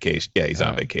on vacation. Yeah, he's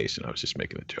on vacation. I was just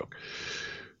making a joke.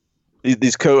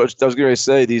 These coach, I was going to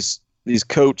say these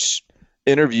coach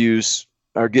interviews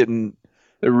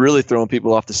they're really throwing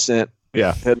people off the scent.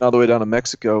 Yeah, heading all the way down to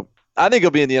Mexico. I think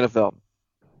he'll be in the NFL.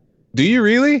 Do you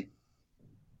really?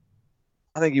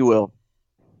 I think he will.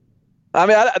 I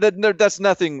mean, that's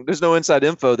nothing. There's no inside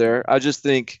info there. I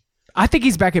think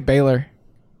he's back at Baylor.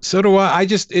 So do I.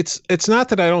 It's not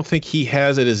that I don't think he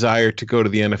has a desire to go to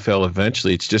the NFL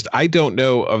eventually. It's just I don't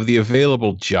know of the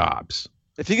available jobs.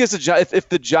 If he gets if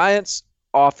the Giants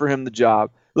offer him the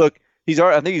job, look, I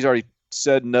think he's already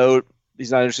said no.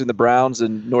 He's not interested in the Browns,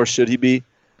 and nor should he be.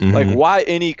 Mm-hmm. Like, why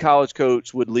any college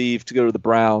coach would leave to go to the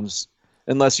Browns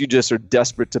unless you just are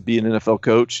desperate to be an NFL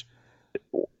coach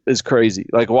is crazy.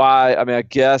 Like, why? I mean, I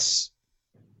guess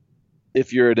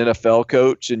if you're an NFL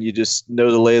coach and you just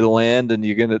know the lay of the land and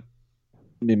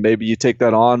maybe you take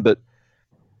that on, but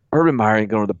Urban Meyer ain't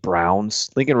going to the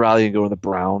Browns. Lincoln Riley ain't going to the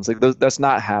Browns. Like, that's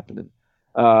not happening.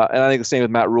 And I think the same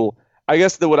with Matt Rule. I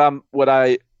guess that what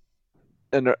I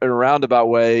in a roundabout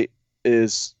way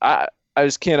is I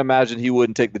just can't imagine he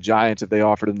wouldn't take the Giants if they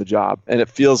offered him the job. And it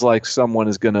feels like someone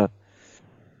is going to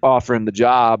offer him the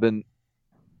job, and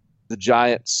the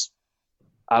Giants,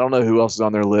 I don't know who else is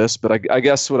on their list, but I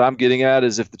guess what I'm getting at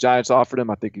is if the Giants offered him,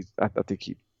 I think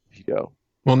he'd go.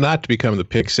 Well, not to become the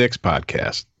Pick Six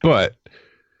podcast, but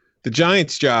the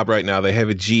Giants' job right now, they have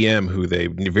a GM who they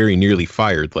very nearly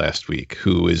fired last week,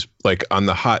 who is like on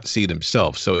the hot seat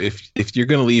himself. So if you're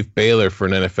going to leave Baylor for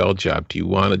an NFL job, do you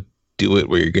want to do it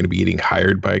where you're going to be getting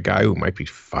hired by a guy who might be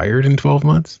fired in 12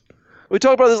 months? We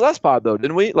talked about this last pod though,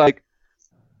 didn't we? Like,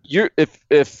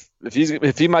 if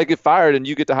he might get fired and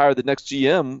you get to hire the next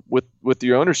GM with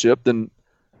your ownership, then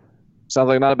sounds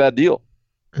like not a bad deal.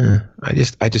 I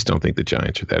just don't think the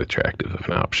Giants are that attractive of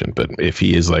an option. But if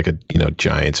he is like a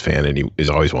Giants fan and he has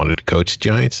always wanted to coach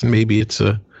Giants, then maybe it's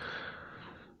a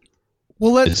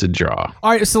draw.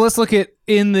 All right, so let's look at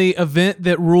in the event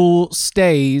that Rule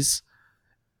stays.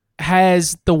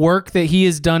 Has the work that he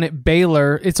has done at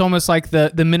Baylor, it's almost like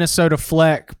the Minnesota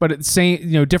Fleck, but it's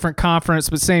same, different conference,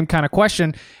 but same kind of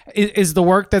question. Is the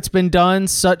work that's been done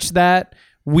such that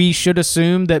we should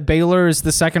assume that Baylor is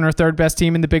the second or third best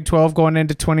team in the Big 12 going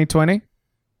into 2020?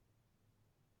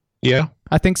 Yeah.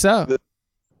 I think so. I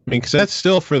mean, because that's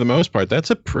still, for the most part, that's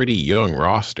a pretty young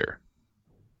roster,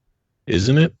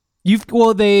 isn't it?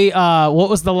 What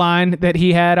was the line that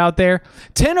he had out there?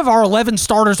 10 of our 11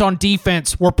 starters on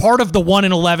defense were part of the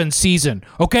 1-11 season.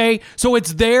 Okay, so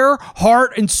it's their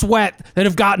heart and sweat that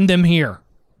have gotten them here.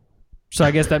 So I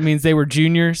guess that means they were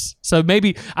juniors. So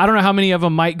maybe I don't know how many of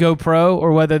them might go pro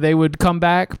or whether they would come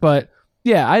back, but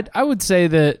yeah, I would say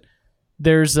that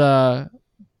there's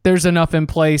enough in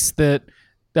place that.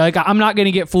 Like, I'm not going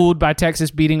to get fooled by Texas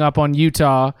beating up on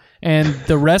Utah, and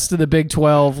the rest of the Big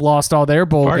 12 lost all their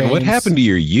bowl games. What happened to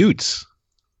your Utes?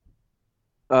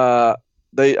 I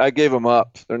gave them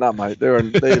up. They're not my.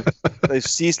 They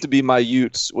ceased to be my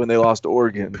Utes when they lost to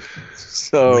Oregon.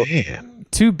 So, man,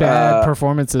 two bad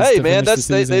performances. Hey, man,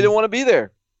 they didn't want to be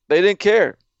there. They didn't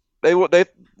care. They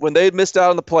when they missed out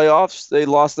on the playoffs, they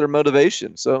lost their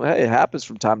motivation. So hey, it happens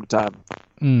from time to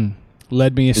time.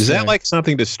 Led me astray. Is that like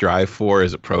something to strive for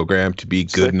as a program, to be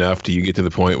good enough to you get to the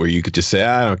point where you could just say,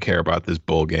 I don't care about this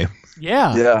bowl game?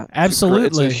 Yeah,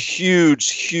 absolutely. It's a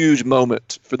huge, huge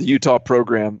moment for the Utah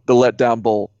program, the letdown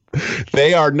bowl.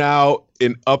 They are now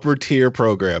an upper tier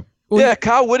program. Yeah,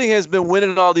 Kyle Whittingham has been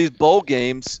winning all these bowl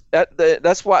games.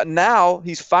 That's why now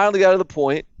he's finally got to the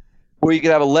point where you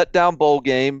can have a letdown bowl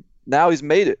game. Now he's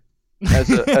made it.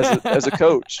 As a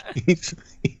coach,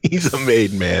 he's a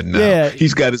made man now. Yeah.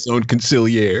 He's got his own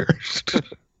conciliaire.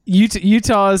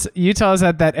 Utah's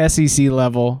at that SEC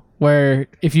level where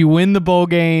if you win the bowl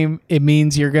game, it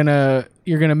means you're gonna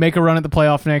make a run at the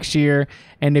playoff next year,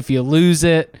 and if you lose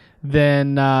it,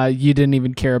 then you didn't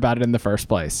even care about it in the first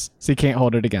place, so you can't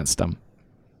hold it against them.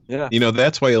 Yeah,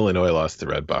 that's why Illinois lost the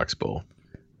Red Box Bowl.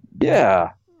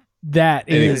 Yeah. That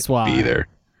is why. Be there.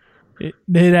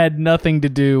 It had nothing to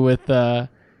do with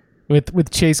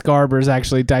Chase Garbers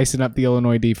actually dicing up the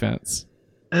Illinois defense.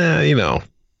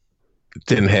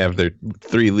 Didn't have their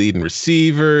 3 leading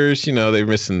receivers. They're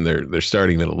missing their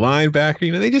starting middle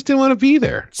linebacker. They just didn't want to be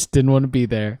there. Just didn't want to be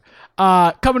there.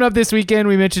 Coming up this weekend,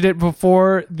 we mentioned it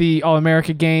before, the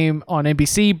All-America game on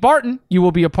NBC. Barton, you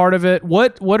will be a part of it.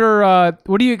 What are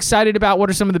you excited about? What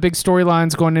are some of the big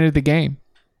storylines going into the game?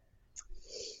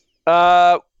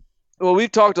 Well,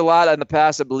 we've talked a lot in the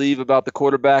past, I believe, about the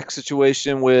quarterback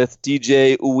situation with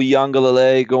DJ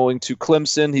Uiagalelei going to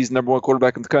Clemson. He's number 1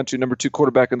 quarterback in the country, number 2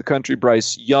 quarterback in the country.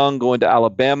 Bryce Young going to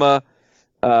Alabama.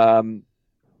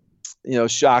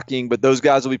 Shocking, but those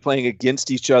guys will be playing against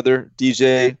each other.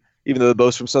 DJ, even though they're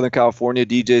both from Southern California,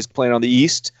 DJ's playing on the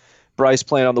East, Bryce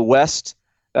playing on the West.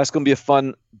 That's going to be a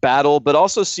fun battle. But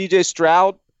also CJ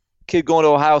Stroud, kid going to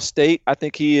Ohio State. I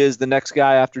think he is the next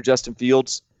guy after Justin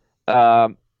Fields.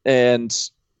 And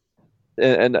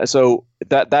so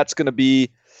that's going to be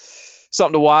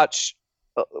something to watch.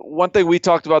 One thing we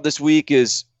talked about this week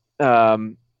is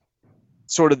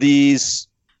sort of these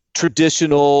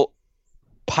traditional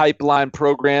pipeline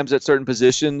programs at certain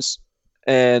positions,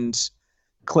 and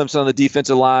Clemson on the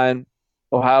defensive line,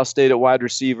 Ohio State at wide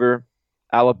receiver,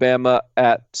 Alabama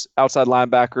at outside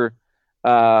linebacker.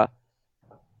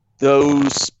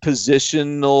 Those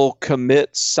positional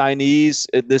commit signees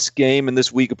in this game and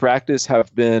this week of practice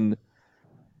have been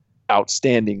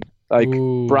outstanding. Like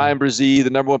Brian Brzee,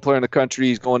 the number 1 player in the country,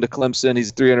 he's going to Clemson.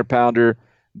 He's a 300-pounder.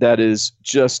 That is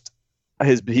just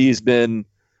he's been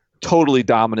totally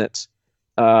dominant.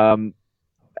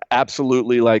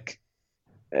 Absolutely,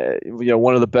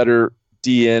 one of the better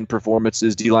D-line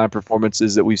performances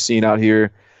that we've seen out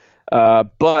here.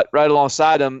 But right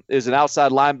alongside him is an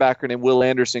outside linebacker named Will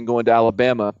Anderson going to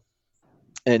Alabama.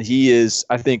 And he is,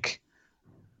 I think,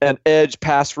 an edge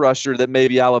pass rusher that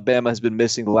maybe Alabama has been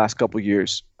missing the last couple of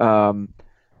years. A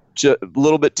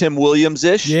little bit Tim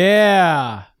Williams-ish.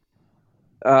 Yeah.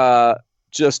 But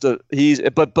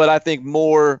I think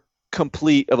more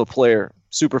complete of a player.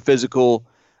 Super physical.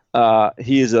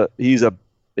 He's a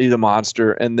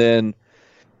monster. And then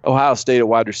Ohio State at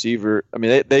wide receiver. I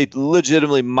mean, they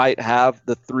legitimately might have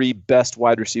the 3 best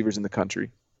wide receivers in the country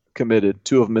committed.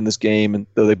 2 of them in this game, and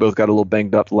though they both got a little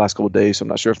banged up the last couple of days, so I'm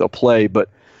not sure if they'll play.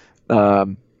 But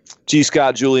G.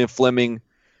 Scott, Julian Fleming,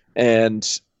 and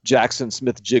Jackson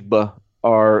Smith-Jigba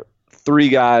are 3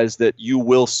 guys that you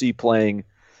will see playing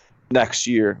next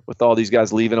year with all these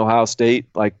guys leaving Ohio State.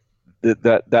 Like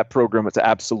that program, it's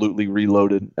absolutely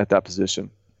reloaded at that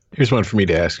position. Here's one for me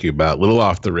to ask you about, a little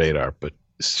off the radar, but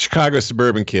Chicago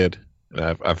suburban kid.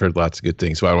 I've heard lots of good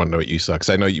things, so I want to know what you saw, because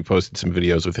I know you posted some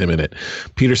videos with him in it.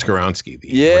 Peter Skoronski,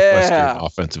 the Northwestern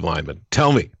offensive lineman.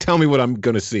 Tell me what I'm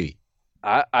going to see.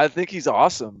 I think he's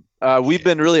awesome. We've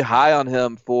been really high on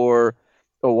him for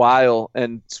a while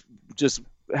and just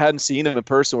hadn't seen him in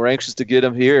person. We're anxious to get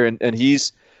him here, and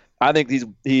I think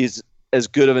he's as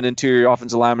good of an interior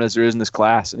offensive lineman as there is in this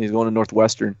class, and he's going to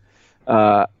Northwestern.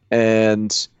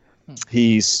 And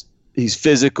he's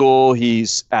physical,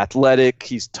 he's athletic,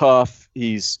 he's tough,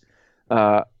 he's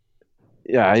really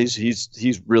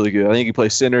good. I think he can play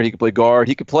center, he can play guard,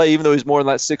 he can play, even though he's more in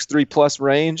that 6'3" plus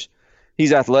range,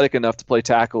 he's athletic enough to play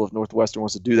tackle if Northwestern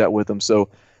wants to do that with him. So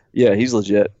yeah, he's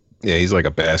legit. Yeah, he's like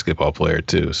a basketball player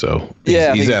too, so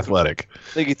he's athletic.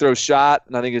 I think he throws shot,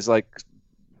 and I think he's got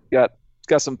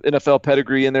some NFL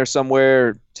pedigree in there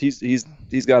somewhere. He's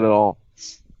got it all.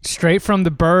 Straight from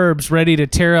the burbs, ready to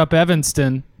tear up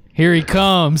Evanston. Here he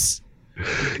comes.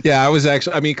 Yeah, I was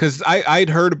actually, because I'd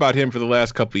heard about him for the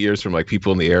last couple of years from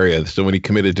people in the area. So when he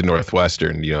committed to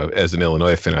Northwestern, as an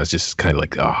Illinois fan, I was just kind of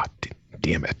like, oh,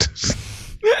 damn it.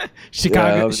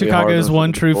 Chicago's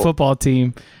one true football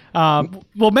team.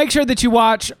 Well, make sure that you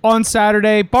watch on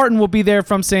Saturday. Barton will be there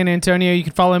from San Antonio. You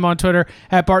can follow him on Twitter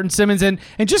at Barton Simmons, and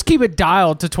just keep it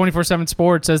dialed to 24/7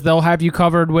 Sports, as they'll have you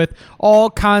covered with all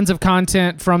kinds of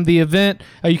content from the event.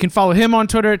 You can follow him on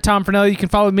Twitter at Tom Fernelli. You can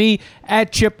follow me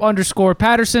at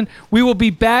Chip_Patterson. We will be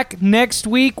back next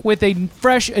week with a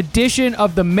fresh edition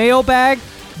of the Mailbag.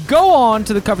 Go on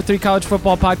to the Cover 3 College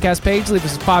Football Podcast page, leave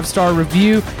us a 5-star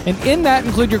review, and in that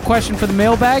include your question for the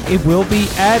mailbag. It will be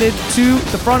added to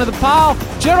the front of the pile.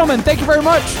 Gentlemen, thank you very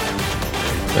much.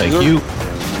 Thank you.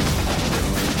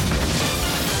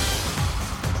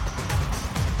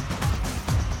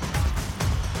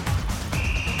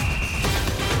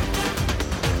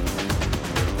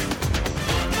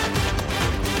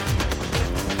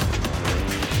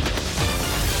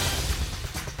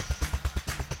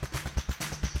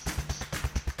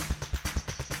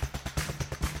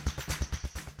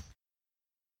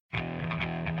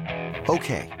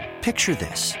 Okay, picture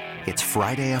this. It's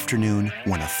Friday afternoon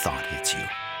when a thought hits you.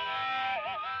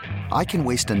 I can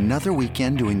waste another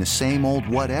weekend doing the same old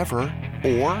whatever,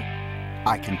 or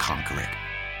I can conquer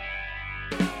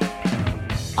it.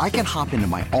 I can hop into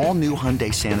my all-new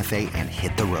Hyundai Santa Fe and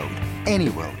hit the road. Any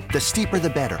road. The steeper, the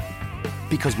better.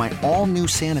 Because my all-new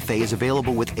Santa Fe is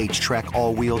available with H-Track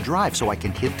all-wheel drive, so I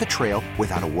can hit the trail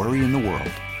without a worry in the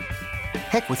world.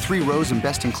 Heck, with 3 rows and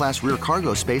best-in-class rear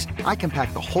cargo space, I can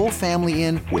pack the whole family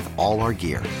in with all our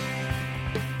gear.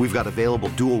 We've got available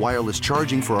dual wireless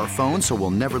charging for our phones, so we'll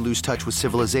never lose touch with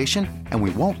civilization, and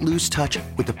we won't lose touch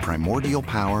with the primordial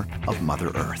power of Mother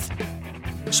Earth.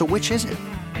 So which is it?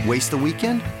 Waste the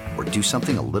weekend or do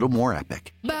something a little more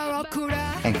epic?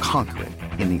 And conquer it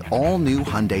in the all-new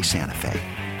Hyundai Santa Fe.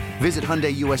 Visit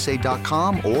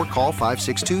HyundaiUSA.com or call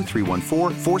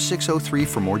 562-314-4603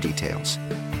 for more details.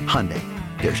 Hyundai,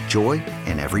 there's joy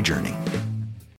in every journey.